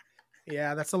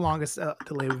 Yeah, that's the longest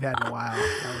delay we've had in a while.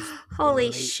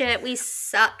 Holy shit, we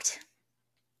sucked.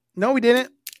 No, we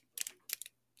didn't.